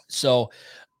 So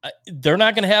they're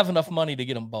not going to have enough money to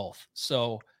get them both.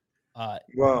 So,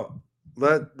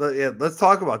 let's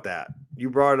talk about that. You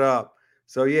brought it up.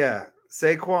 So yeah,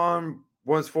 Saquon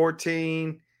wants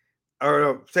 14.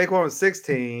 Saquon was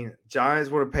 16. Giants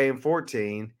want to pay him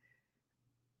 14.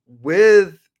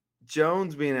 With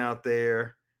Jones being out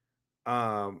there,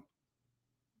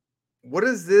 what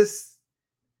is this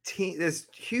team, this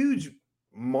huge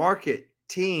market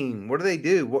team? What do they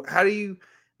do? How do you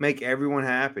make everyone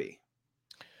happy?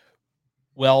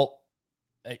 Well,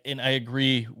 and I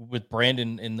agree with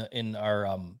Brandon in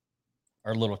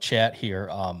our little chat here.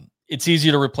 It's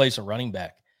easy to replace a running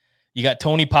back. You got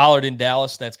Tony Pollard in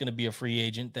Dallas. That's going to be a free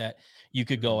agent that you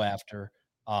could go after.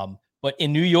 But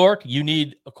in New York, you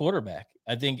need a quarterback.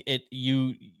 I think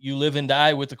you live and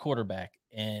die with the quarterback,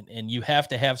 and you have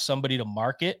to have somebody to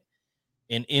market.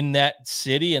 And in that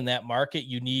city, in that market,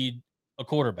 you need a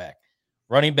quarterback.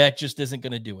 Running back just isn't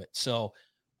going to do it. So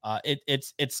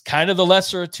it's kind of the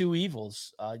lesser of two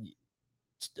evils.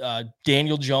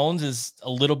 Daniel Jones is a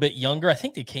little bit younger. I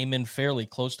think they came in fairly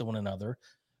close to one another,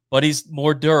 but he's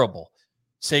more durable.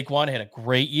 Saquon had a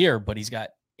great year, but he's got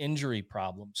injury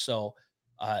problems. So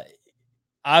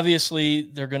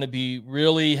obviously they're going to be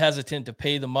really hesitant to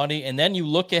pay the money. And then you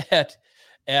look at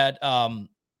they've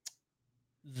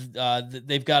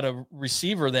got a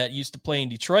receiver that used to play in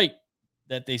Detroit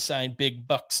that they signed big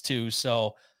bucks to.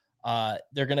 So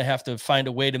they're going to have to find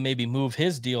a way to maybe move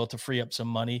his deal to free up some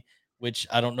money, which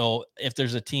I don't know if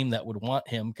there's a team that would want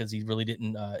him because he really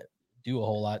didn't do a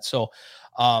whole lot. So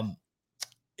I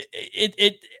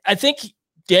think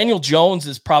Daniel Jones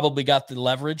has probably got the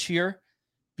leverage here,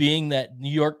 being that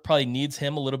New York probably needs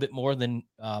him a little bit more than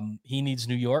he needs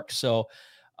New York. So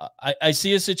I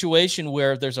see a situation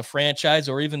where there's a franchise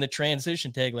or even the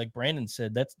transition tag, like Brandon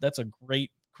said. That's a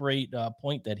great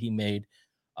point that he made.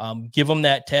 Give them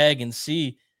that tag and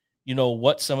see,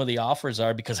 what some of the offers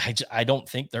are, because I don't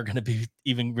think they're going to be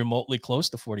even remotely close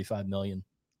to $45 million.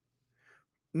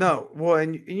 No. Well,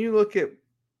 and you look at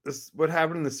this, what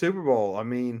happened in the Super Bowl. I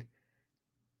mean,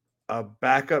 a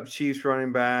backup Chiefs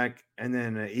running back and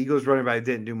then an Eagles running back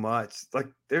didn't do much. Like,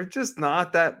 they're just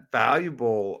not that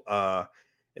valuable.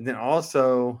 And then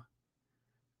also,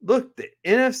 look, the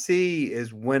NFC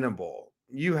is winnable.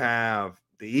 You have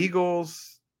the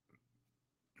Eagles,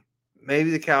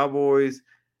 maybe the Cowboys,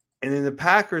 and then the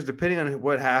Packers, depending on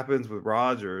what happens with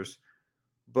Rodgers.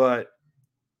 But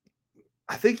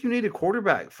I think you need a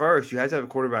quarterback first. You have to have a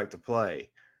quarterback to play.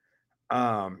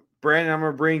 Brandon, I'm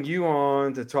going to bring you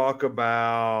on to talk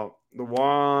about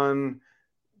Lewan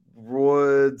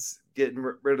Woods getting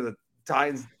rid of the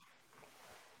Titans,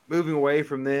 moving away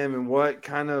from them, and what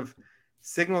kind of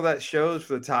signal that shows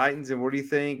for the Titans, and what do you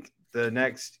think the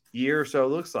next year or so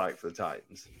looks like for the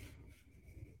Titans?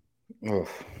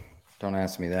 Oof, don't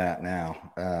ask me that now.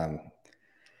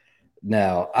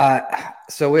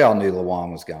 So we all knew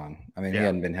Lewan was gone. I mean, He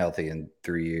hadn't been healthy in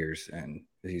 3 years, and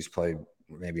he's played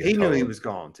maybe he knew he was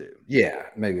gone too. Yeah,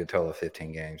 maybe a total of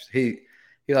 15 games. He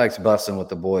likes busting with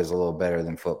the boys a little better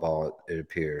than football, it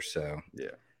appears. So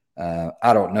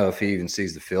I don't know if he even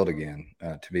sees the field again,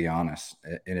 to be honest.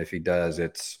 And if he does,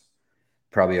 it's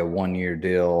probably a 1-year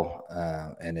deal,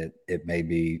 and it may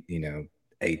be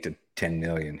 8 to 10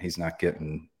 million. He's not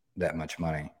getting that much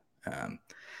money.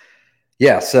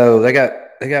 So they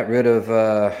got rid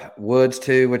of Woods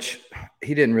too, which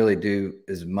he didn't really do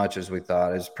as much as we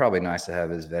thought. It's probably nice to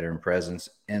have his veteran presence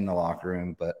in the locker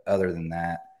room, but other than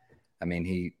that, I mean,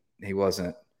 he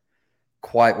wasn't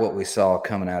quite what we saw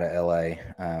coming out of LA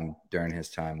during his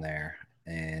time there.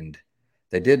 And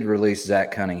they did release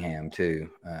Zach Cunningham too,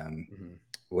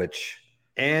 which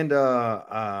and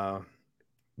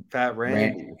Fat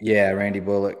Randy. Randy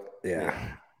Bullock.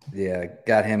 Yeah,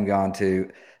 got him gone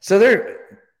too. So they're,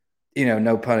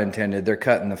 no pun intended, they're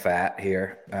cutting the fat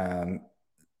here.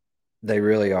 They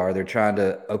really are. They're trying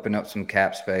to open up some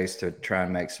cap space to try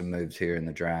and make some moves here in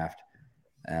the draft.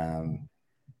 And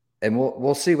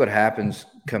we'll see what happens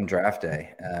come draft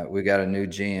day. We got a new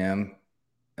GM,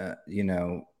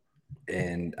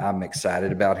 and I'm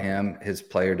excited about him. His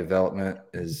player development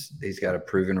he's got a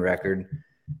proven record,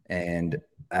 and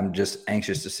I'm just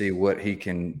anxious to see what he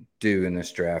can do in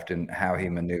this draft and how he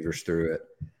maneuvers through it.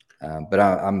 But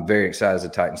I'm very excited as a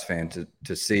Titans fan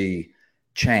to see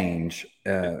change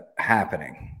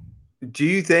happening. Do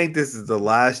you think this is the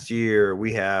last year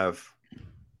we have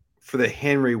for the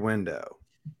Henry window?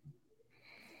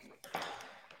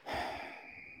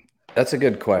 That's a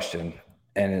good question.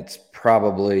 And it's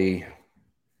probably,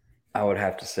 I would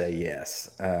have to say yes.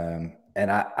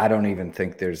 And I don't even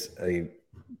think there's a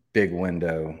big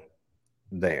window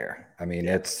there. I mean,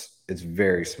 it's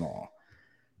very small.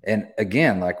 And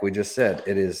again, like we just said,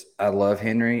 I love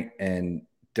Henry, and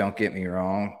don't get me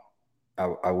wrong,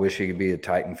 I wish he could be a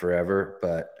Titan forever,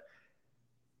 but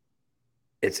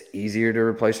it's easier to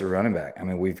replace a running back. I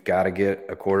mean, we've got to get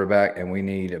a quarterback, and we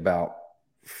need about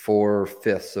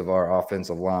 4/5 of our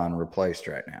offensive line replaced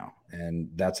right now. And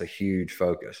that's a huge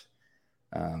focus.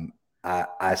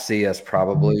 I see us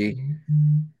probably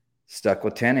stuck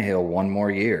with Tannehill one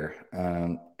more year,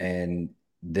 and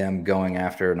them going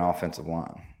after an offensive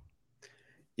line.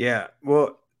 Yeah,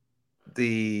 well,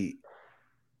 the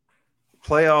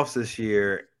playoffs this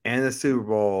year and the Super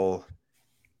Bowl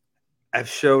have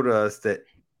showed us that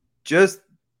just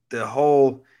the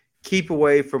whole keep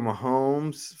away from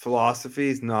Mahomes philosophy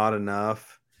is not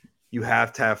enough. You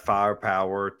have to have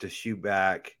firepower to shoot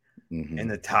back,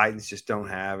 and the Titans just don't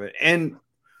have it. And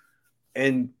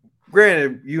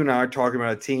granted, you and I are talking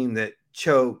about a team that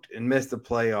choked and missed the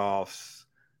playoffs,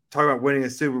 talking about winning a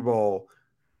Super Bowl,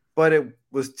 but it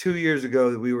was 2 years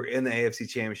ago that we were in the AFC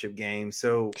Championship game,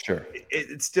 so Sure.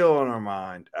 it's still on our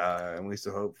mind, and we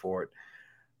still hope for it.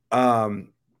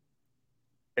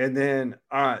 And then,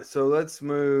 all right, so let's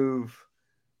move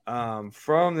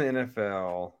from the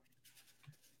NFL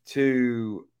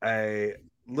to a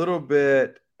little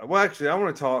bit. Well, actually, I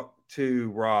want to talk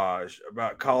to Raj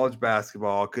about college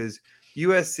basketball because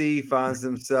USC finds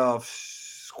themselves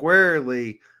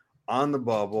squarely on the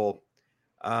bubble.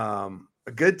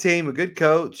 A good team, a good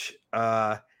coach,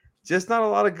 just not a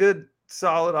lot of good,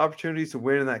 solid opportunities to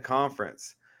win in that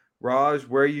conference. Raj,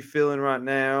 where are you feeling right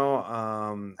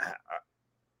now?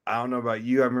 I don't know about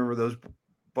you. I remember those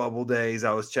bubble days.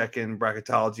 I was checking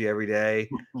bracketology every day.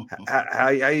 How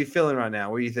are you feeling right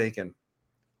now? What are you thinking?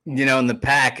 In the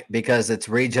pack, because it's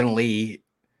regionally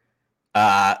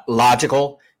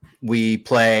logical, we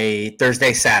play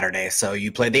Thursday, Saturday. So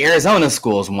you play the Arizona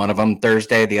schools, one of them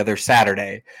Thursday, the other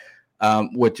Saturday,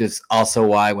 which is also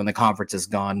why when the conference is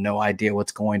gone, no idea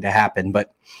what's going to happen.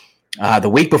 But the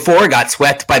week before, got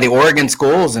swept by the Oregon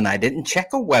schools, and I didn't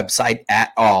check a website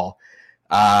at all.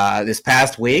 This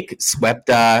past week, swept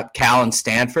Cal and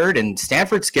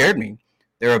Stanford scared me.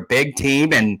 They're a big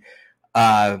team, and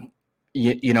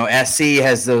SC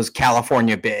has those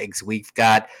California bigs. We've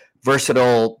got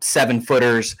versatile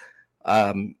 7-footers,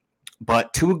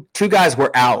 but two guys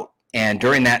were out, and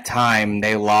during that time,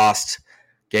 they lost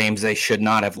games they should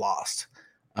not have lost.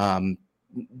 Long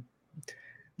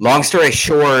story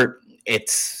short,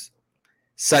 it's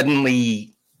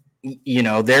suddenly,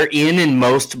 they're in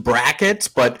most brackets,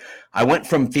 but I went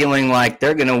from feeling like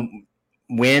they're going to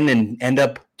win and end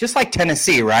up just like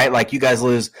Tennessee, right? Like you guys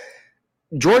lose.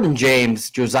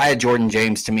 Josiah Jordan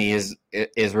James to me is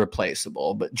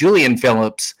replaceable, but Julian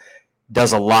Phillips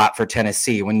does a lot for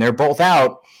Tennessee. When they're both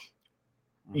out,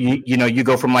 you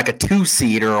go from like a 2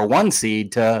 seed or a 1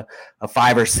 seed to a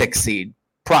 5 or 6 seed,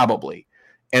 probably.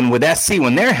 And with SC,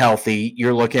 when they're healthy,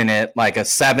 you're looking at like a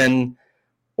 7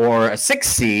 or a 6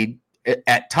 seed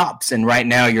at tops. And right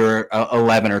now you're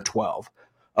 11 or 12,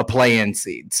 a play-in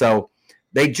seed. So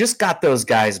they just got those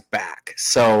guys back.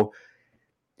 So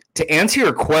to answer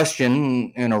your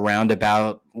question in a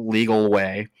roundabout legal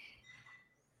way,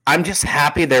 I'm just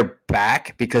happy they're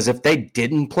back, because if they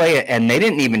didn't play it, and they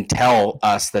didn't even tell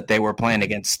us that they were playing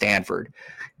against Stanford,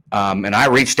 and I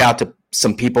reached out to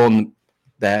some people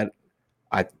that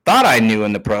I thought I knew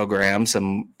in the program,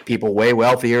 some people way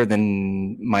wealthier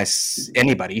than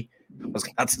anybody. I was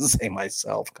about to say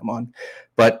myself, come on.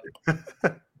 But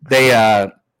they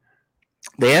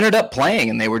ended up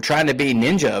playing, and they were trying to be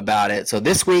ninja about it. So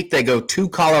this week they go to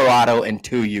Colorado and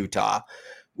to Utah,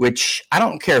 which I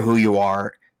don't care who you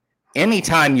are.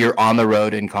 Anytime you're on the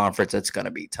road in conference, it's going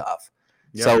to be tough.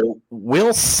 Yep. So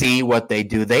we'll see what they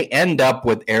do. They end up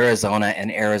with Arizona and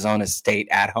Arizona State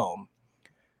at home.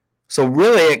 So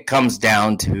really it comes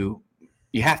down to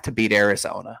you have to beat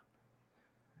Arizona.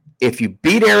 If you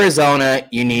beat Arizona,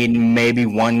 you need maybe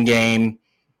one game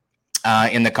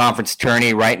in the conference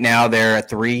tourney. Right now they're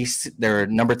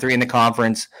number 3 in the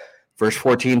conference. First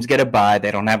 4 teams get a bye.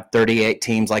 They don't have 38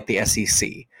 teams like the SEC.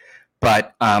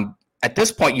 But at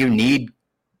this point, you need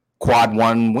quad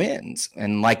 1 wins.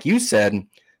 And like you said,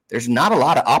 there's not a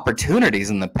lot of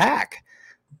opportunities in the pack.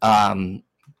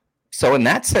 So in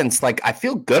that sense, like, I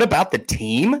feel good about the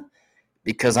team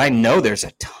because I know there's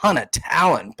a ton of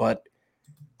talent, but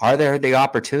are there the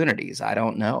opportunities? I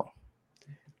don't know.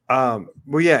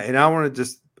 Well, yeah, and I want to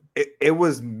just it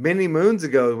was many moons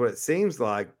ago, what it seems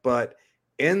like, but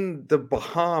in the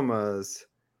Bahamas,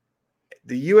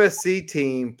 the USC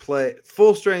team played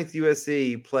full strength.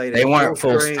 USC played. They weren't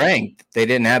full strength. They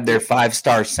didn't have their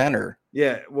 5-star center.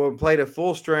 Yeah, well, played a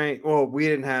full strength. Well, we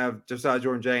didn't have Josiah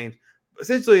Jordan James.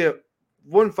 Essentially,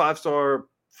 1 5-star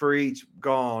for each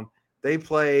gone. They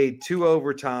played 2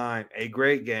 overtime, a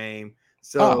great game.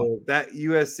 So that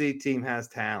USC team has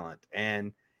talent,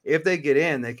 and if they get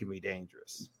in, they can be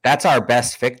dangerous. That's our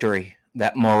best victory.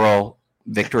 That moral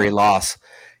victory loss.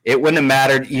 It wouldn't have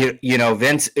mattered.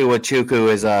 Vince Iwuchukwu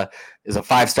is a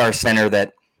 5-star center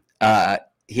that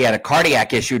he had a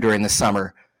cardiac issue during the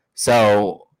summer.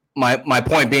 So my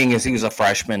point being is he was a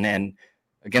freshman, and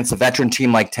against a veteran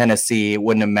team like Tennessee, it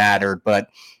wouldn't have mattered. But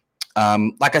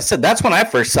like I said, that's when I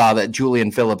first saw that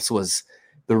Julian Phillips was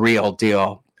the real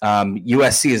deal.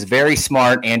 USC is very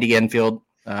smart. Andy Enfield,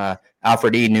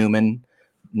 Alfred E. Newman,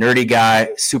 nerdy guy,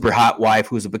 super hot wife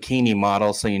who's a bikini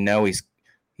model, so he's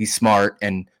smart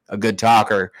and a good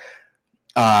talker.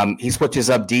 He switches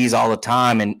up D's all the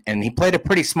time, and he played a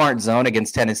pretty smart zone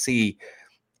against Tennessee,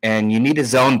 and you need a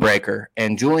zone breaker.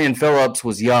 And Julian Phillips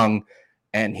was young,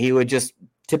 and he would just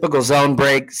typical zone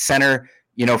break, center,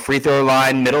 free throw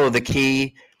line, middle of the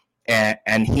key,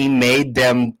 and he made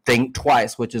them think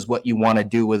twice, which is what you want to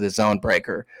do with a zone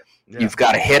breaker. Yeah. You've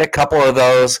got to hit a couple of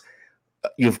those.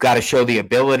 You've got to show the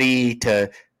ability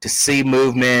to see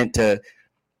movement, to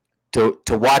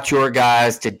watch your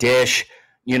guys, to dish,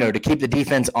 to keep the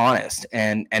defense honest.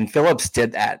 And Phillips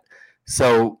did that.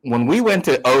 So when we went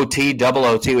to double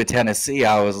OT with Tennessee,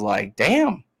 I was like,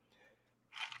 damn.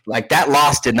 Like, that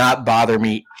loss did not bother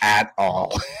me at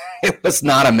all. It was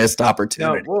not a missed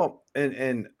opportunity. No, well,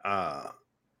 and I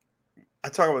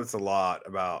talk about this a lot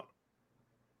about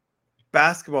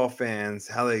basketball fans,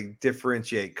 how they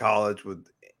differentiate college with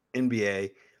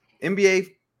NBA.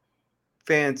 NBA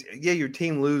fans, yeah, your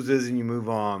team loses and you move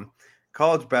on.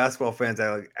 College basketball fans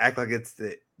act like it's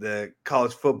the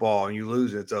college football, and you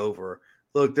lose, it's over.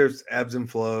 Look, there's ebbs and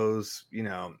flows,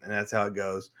 and that's how it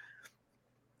goes.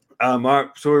 All right,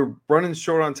 so we're running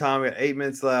short on time. We got 8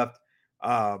 minutes left.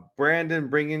 Brandon,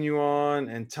 bringing you on,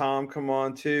 and Tom, come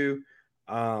on too.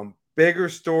 Bigger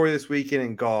story this weekend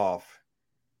in golf.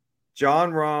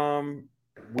 Jon Rahm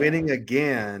winning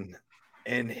again,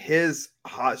 and his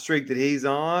hot streak that he's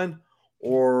on,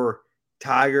 or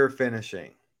Tiger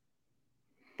finishing?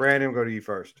 Brandon, we'll go to you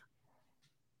first.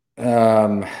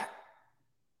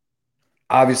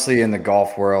 Obviously, in the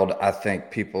golf world, I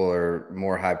think people are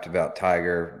more hyped about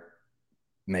Tiger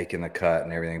making the cut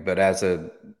and everything. But as a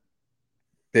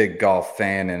big golf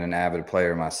fan and an avid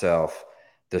player myself,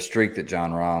 the streak that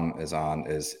Jon Rahm is on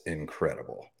is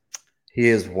incredible. He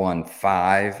has won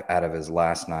 5 out of his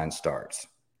last 9 starts.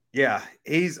 Yeah,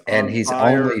 he's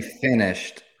only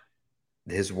finished.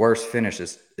 His worst finish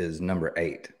is number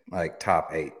 8, like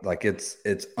top 8. Like it's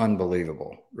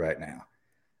unbelievable right now.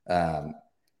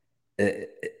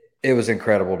 It was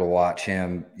incredible to watch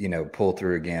him, pull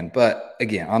through again. But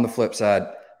again, on the flip side,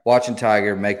 watching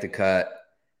Tiger make the cut,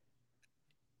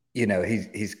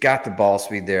 he's got the ball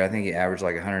speed there. I think he averaged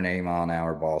like 180 mile an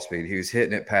hour ball speed. He was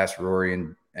hitting it past Rory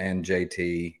and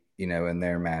JT, in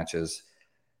their matches.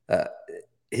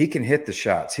 He can hit the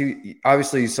shots. He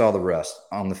obviously, you saw the rust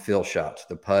on the field shots,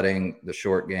 the putting, the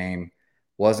short game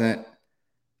wasn't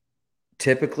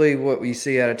typically what we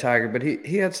see out of Tiger, but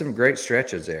he had some great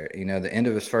stretches there. The end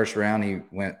of his first round, he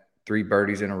went 3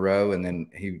 birdies in a row, and then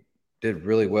he did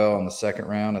really well in the second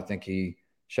round. I think he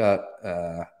shot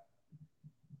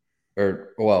third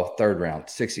round,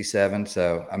 67.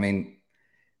 So, I mean,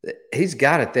 he's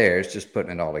got it there. It's just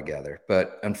putting it all together.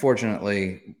 But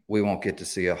unfortunately, we won't get to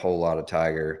see a whole lot of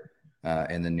Tiger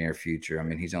in the near future. I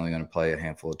mean, he's only going to play a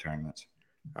handful of tournaments.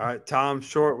 All right, Tom,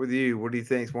 short with you. What do you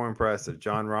think is more impressive,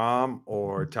 Jon Rahm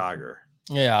or Tiger?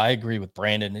 Yeah, I agree with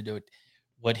Brandon.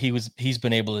 What he's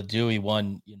been able to do. He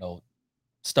won,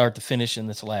 start to finish in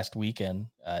this last weekend,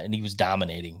 and he was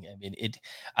dominating. I mean,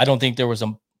 I don't think there was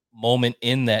a moment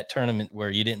in that tournament where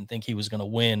you didn't think he was going to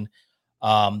win.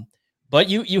 But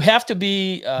you have to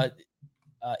be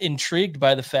intrigued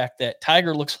by the fact that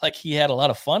Tiger looks like he had a lot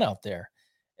of fun out there,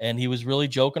 and he was really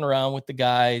joking around with the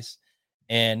guys.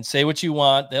 And say what you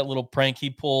want, that little prank he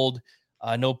pulled,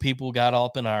 I know people got all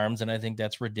up in arms, and I think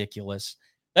that's ridiculous.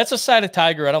 That's a side of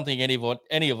Tiger I don't think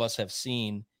any of us have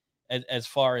seen as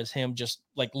far as him just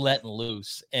like letting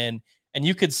loose. And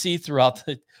you could see throughout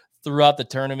the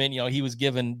tournament, he was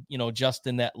giving,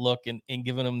 Justin that look and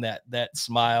giving him that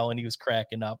smile, and he was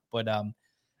cracking up. But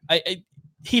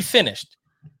he finished.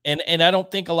 And I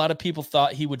don't think a lot of people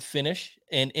thought he would finish,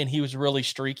 and he was really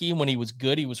streaky. When he was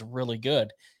good, he was really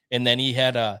good. And then he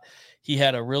had a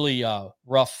really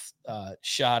rough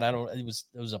shot. It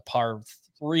was a par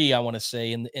 3, I want to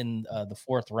say, in the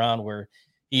 4th round, where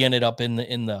he ended up in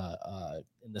the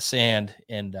sand,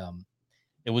 and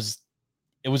it was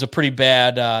a pretty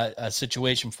bad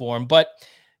situation for him. But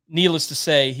needless to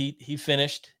say, he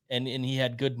finished, and he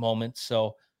had good moments.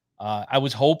 So I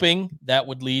was hoping that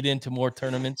would lead into more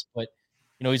tournaments, but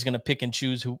he's going to pick and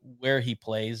choose where he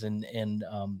plays, and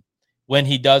when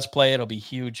he does play, it'll be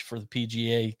huge for the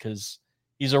PGA because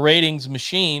he's a ratings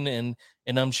machine, and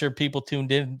I'm sure people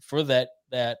tuned in for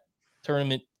that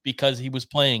tournament because he was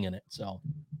playing in it. So,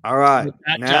 All right.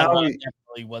 John Now Wall we,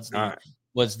 definitely all right.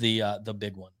 was the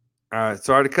big one. All right.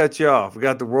 Sorry to cut you off. We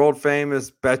got the world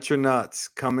famous Bet Your Nuts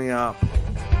coming up.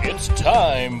 It's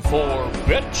time for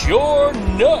Bet Your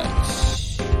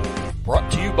Nuts.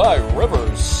 Brought to you by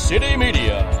River City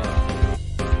Media.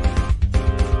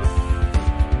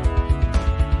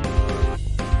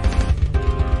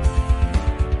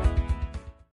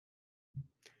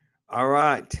 All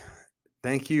right.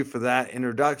 Thank you for that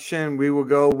introduction. We will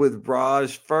go with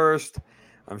Raj first.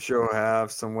 I'm sure he'll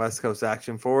have some West Coast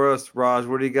action for us. Raj,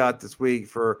 what do you got this week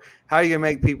for how you can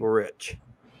make people rich?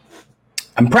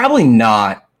 I'm probably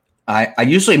not. I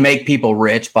usually make people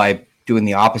rich by doing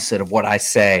the opposite of what I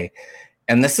say.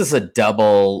 And this is a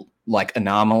double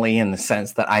anomaly in the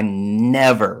sense that I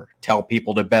never tell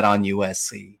people to bet on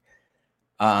USC.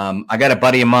 I got a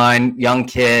buddy of mine, young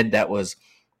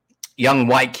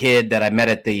white kid that I met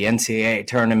at the NCAA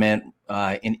tournament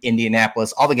in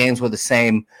Indianapolis. All the games were the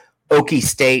same. Okie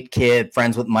State kid,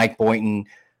 friends with Mike Boynton.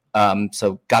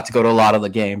 So got to go to a lot of the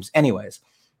games. Anyways,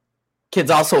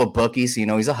 kid's also a bookie,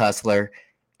 so he's a hustler.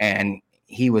 And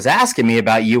he was asking me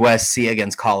about USC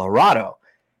against Colorado.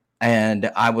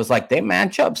 And I was like, they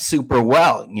match up super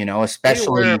well,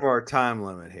 especially. Be aware of our time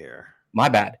limit here. My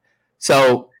bad.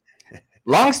 So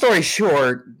long story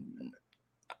short,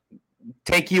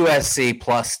 take USC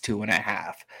plus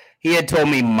 2.5. He had told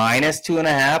me minus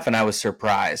 2.5, and I was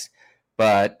surprised.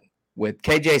 But with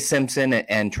KJ Simpson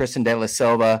and Tristan De La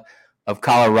Silva of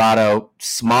Colorado,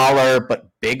 smaller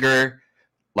but bigger,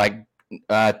 like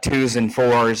 2s and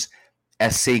 4s,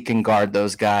 SC can guard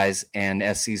those guys, and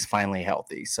SC's finally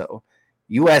healthy. So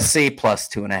USC plus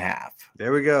 2.5.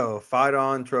 There we go. Fight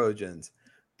on, Trojans.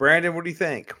 Brandon, what do you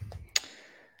think?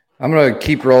 I'm going to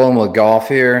keep rolling with golf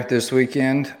here this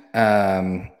weekend.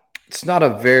 It's not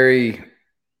a very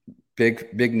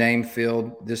big name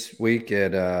field this week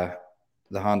at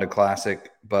the Honda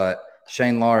Classic, but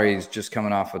Shane Lowry's just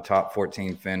coming off a top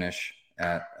 14 finish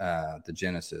at the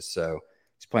Genesis. So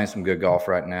he's playing some good golf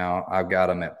right now. I've got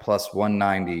him at plus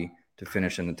 190 to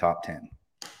finish in the top 10.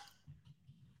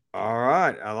 All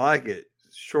right. I like it.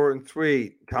 Short and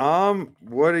sweet. Tom,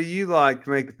 what do you like to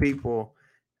make the people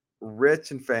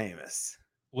rich and famous?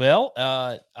 Well,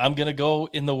 I'm going to go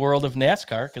in the world of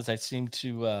NASCAR because I seem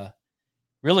to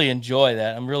really enjoy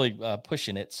that. I'm really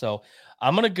pushing it. So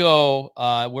I'm going to go.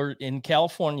 We're in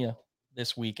California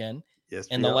this weekend. Yes,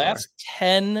 and the last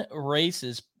 10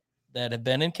 races that have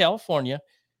been in California,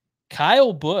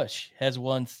 Kyle Busch has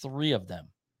won 3 of them.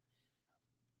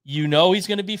 He's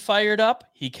going to be fired up.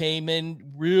 He came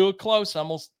in real close,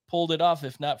 almost pulled it off,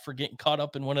 if not for getting caught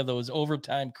up in one of those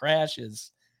overtime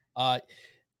crashes.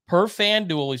 Per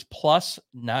FanDuel is plus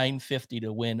 950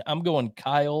 to win. I'm going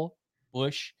Kyle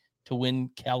Busch to win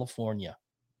California.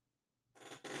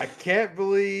 I can't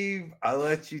believe I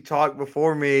let you talk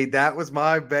before me. That was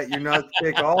my Bet Your Nuts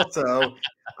pick also.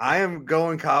 I am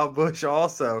going Kyle Busch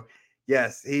also.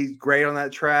 Yes, he's great on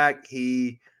that track.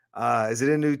 He is it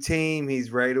a new team?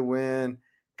 He's ready to win.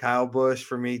 Kyle Busch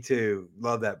for me too.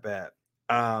 Love that bet.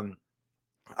 All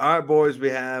right, boys, we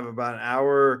have about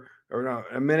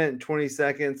a minute and 20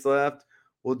 seconds left.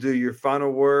 We'll do your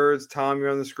final words. Tom, you're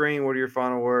on the screen. What are your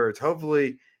final words?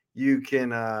 Hopefully you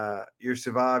can you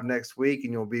survive next week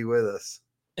and you'll be with us.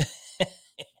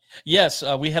 Yes,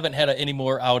 we haven't had any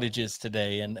more outages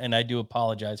today, and I do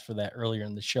apologize for that earlier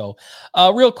in the show.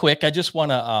 Real quick, I just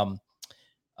want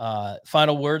to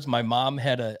final words. My mom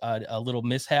had a little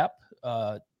mishap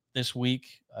this week.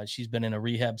 She's been in a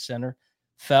rehab center,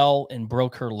 fell and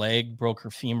broke her leg, broke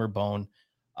her femur bone,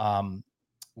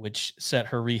 which set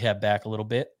her rehab back a little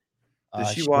bit.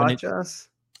 Does she watch us?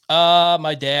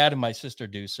 My dad and my sister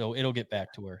do, so it'll get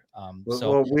back to her.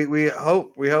 We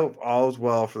hope all's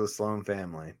well for the Sloan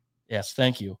family. Yes,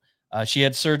 thank you. She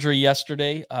had surgery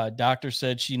yesterday. Doctor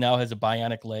said she now has a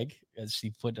bionic leg as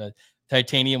she put a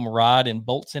titanium rod and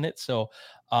bolts in it. So,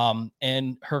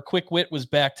 and her quick wit was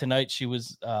back tonight. She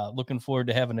was looking forward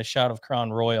to having a shot of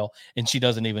Crown Royal, and she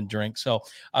doesn't even drink. So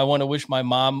I want to wish my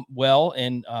mom well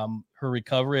and her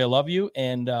recovery. I love you,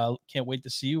 and can't wait to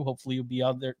see you. Hopefully you'll be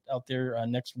out there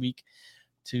next week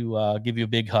to give you a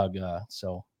big hug.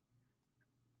 All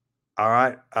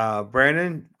right,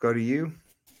 Brandon, go to you.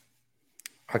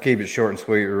 I'll keep it short and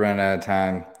sweet. We're running out of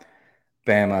time.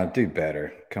 Bama, do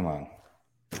better. Come on.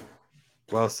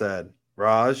 Well said.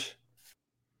 Raj?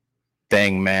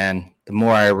 Thing, man. The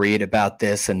more I read about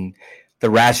this and the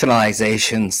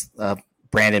rationalizations of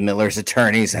Brandon Miller's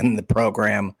attorneys and the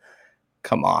program,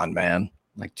 come on, man.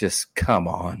 Just come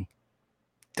on.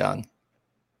 Done.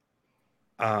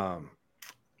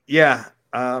 Yeah.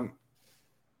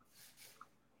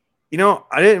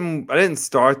 I didn't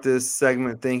start this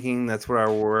segment thinking that's where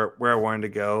I wanted to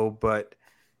go, but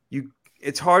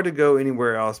it's hard to go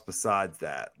anywhere else besides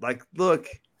that. Like, look,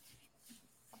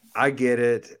 I get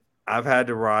it. I've had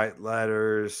to write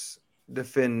letters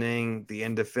defending the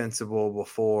indefensible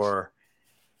before,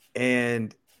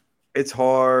 and it's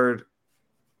hard,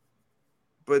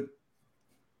 but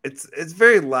it's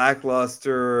very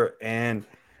lackluster. And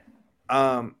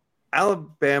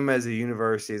Alabama as a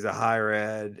university, as a higher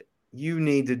ed, you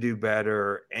need to do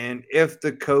better. And if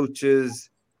the coaches,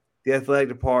 the athletic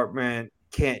department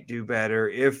can't do better,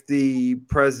 if the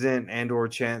president and or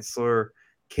chancellor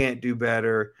can't do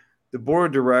better, the board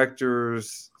of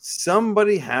directors,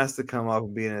 somebody has to come up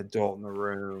and be an adult in the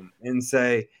room and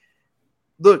say,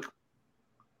 look,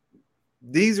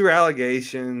 these are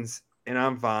allegations and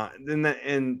I'm fine.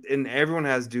 And everyone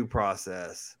has due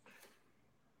process.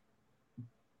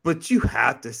 But you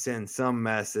have to send some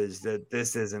message that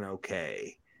this isn't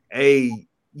okay. A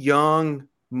young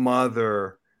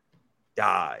mother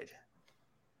died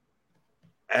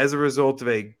as a result of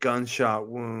a gunshot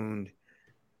wound.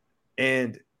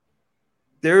 And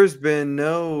there's been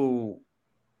no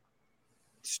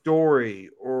story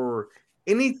or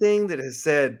anything that has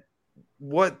said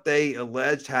what they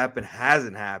alleged happened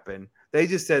hasn't happened. They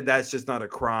just said that's just not a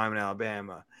crime in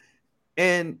Alabama.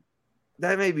 And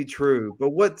that may be true, but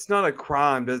what's not a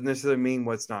crime doesn't necessarily mean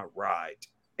what's not right.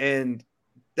 And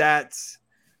that's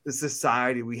the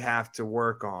society we have to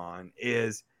work on,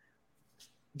 is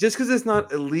just because it's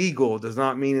not illegal does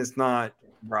not mean it's not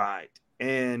right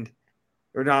and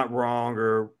or not wrong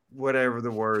or whatever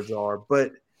the words are.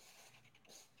 But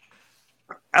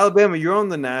Alabama, you're on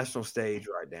the national stage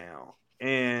right now,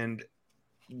 and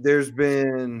there's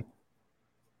been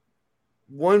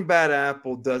one bad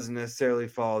apple doesn't necessarily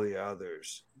follow the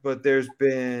others, but there's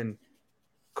been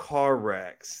car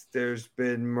wrecks, there's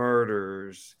been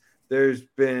murders, there's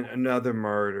been another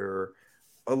murder,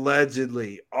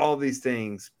 allegedly, all these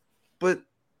things. But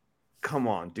come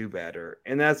on, do better.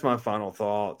 And that's my final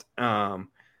thought. And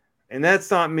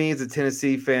that's not me as a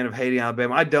Tennessee fan of hating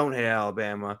Alabama. I don't hate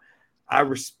Alabama. I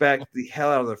respect the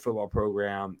hell out of their football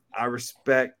program. I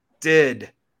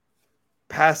respected,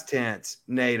 past tense,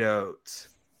 Nate Oates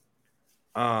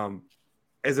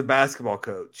as a basketball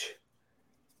coach.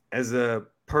 As a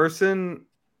person,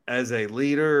 as a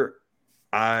leader,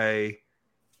 I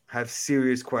have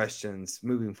serious questions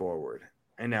moving forward.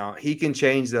 And now he can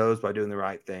change those by doing the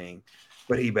right thing,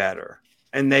 but he better.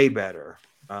 And they better,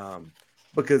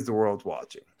 because the world's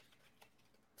watching.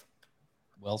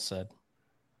 Well said.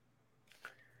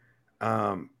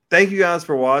 Thank you guys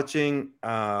for watching.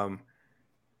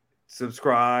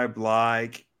 Subscribe,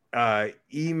 like,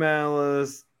 email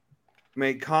us,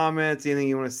 make comments, anything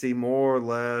you want to see more or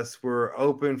less. We're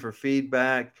open for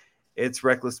feedback. It's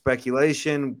Reckless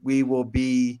Speculation. We will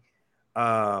be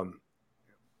I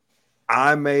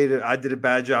did a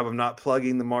bad job of not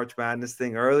plugging the March Madness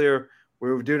thing earlier. We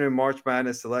were doing a March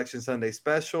Madness Selection Sunday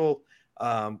special,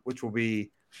 which will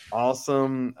be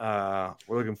awesome.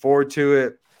 We're looking forward to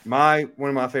it. One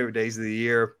of my favorite days of the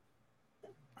year.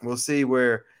 We'll see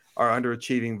where our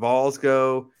underachieving Vols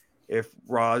go, if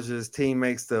Raj's team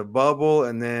makes the bubble,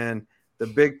 and then the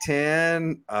Big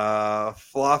Ten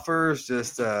floppers.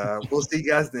 Just we'll see you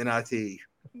guys in the NIT.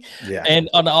 Yeah. And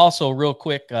also, real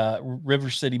quick, River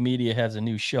City Media has a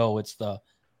new show. It's the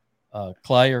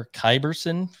Clyer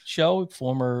Kyberson show,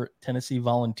 former Tennessee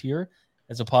Volunteer,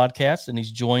 as a podcast, and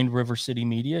he's joined River City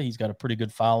Media. He's got a pretty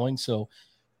good following, so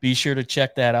be sure to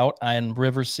check that out on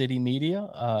River City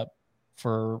Media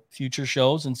for future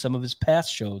shows and some of his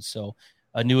past shows. So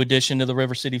a new addition to the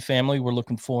River City family. We're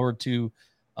looking forward to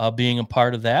being a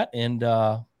part of that, and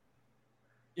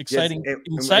exciting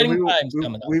times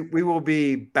coming up. We will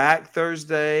be back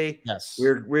Thursday. Yes.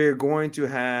 We're going to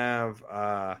have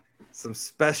some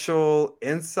special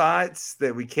insights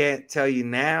that we can't tell you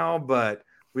now, but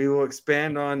we will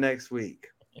expand on next week.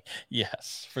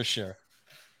 Yes, for sure.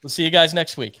 We'll see you guys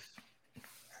next week.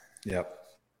 Yep.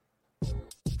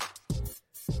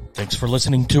 Thanks for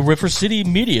listening to River City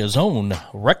Media's own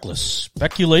Reckless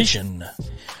Speculation.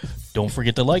 Don't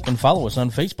forget to like and follow us on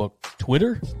Facebook,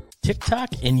 Twitter,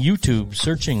 TikTok, and YouTube,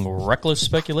 searching Reckless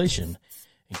Speculation.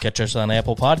 And catch us on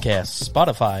Apple Podcasts,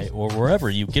 Spotify, or wherever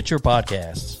you get your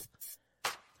podcasts.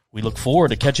 We look forward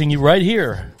to catching you right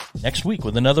here next week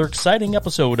with another exciting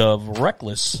episode of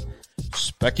Reckless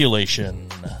Speculation.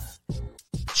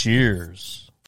 Cheers.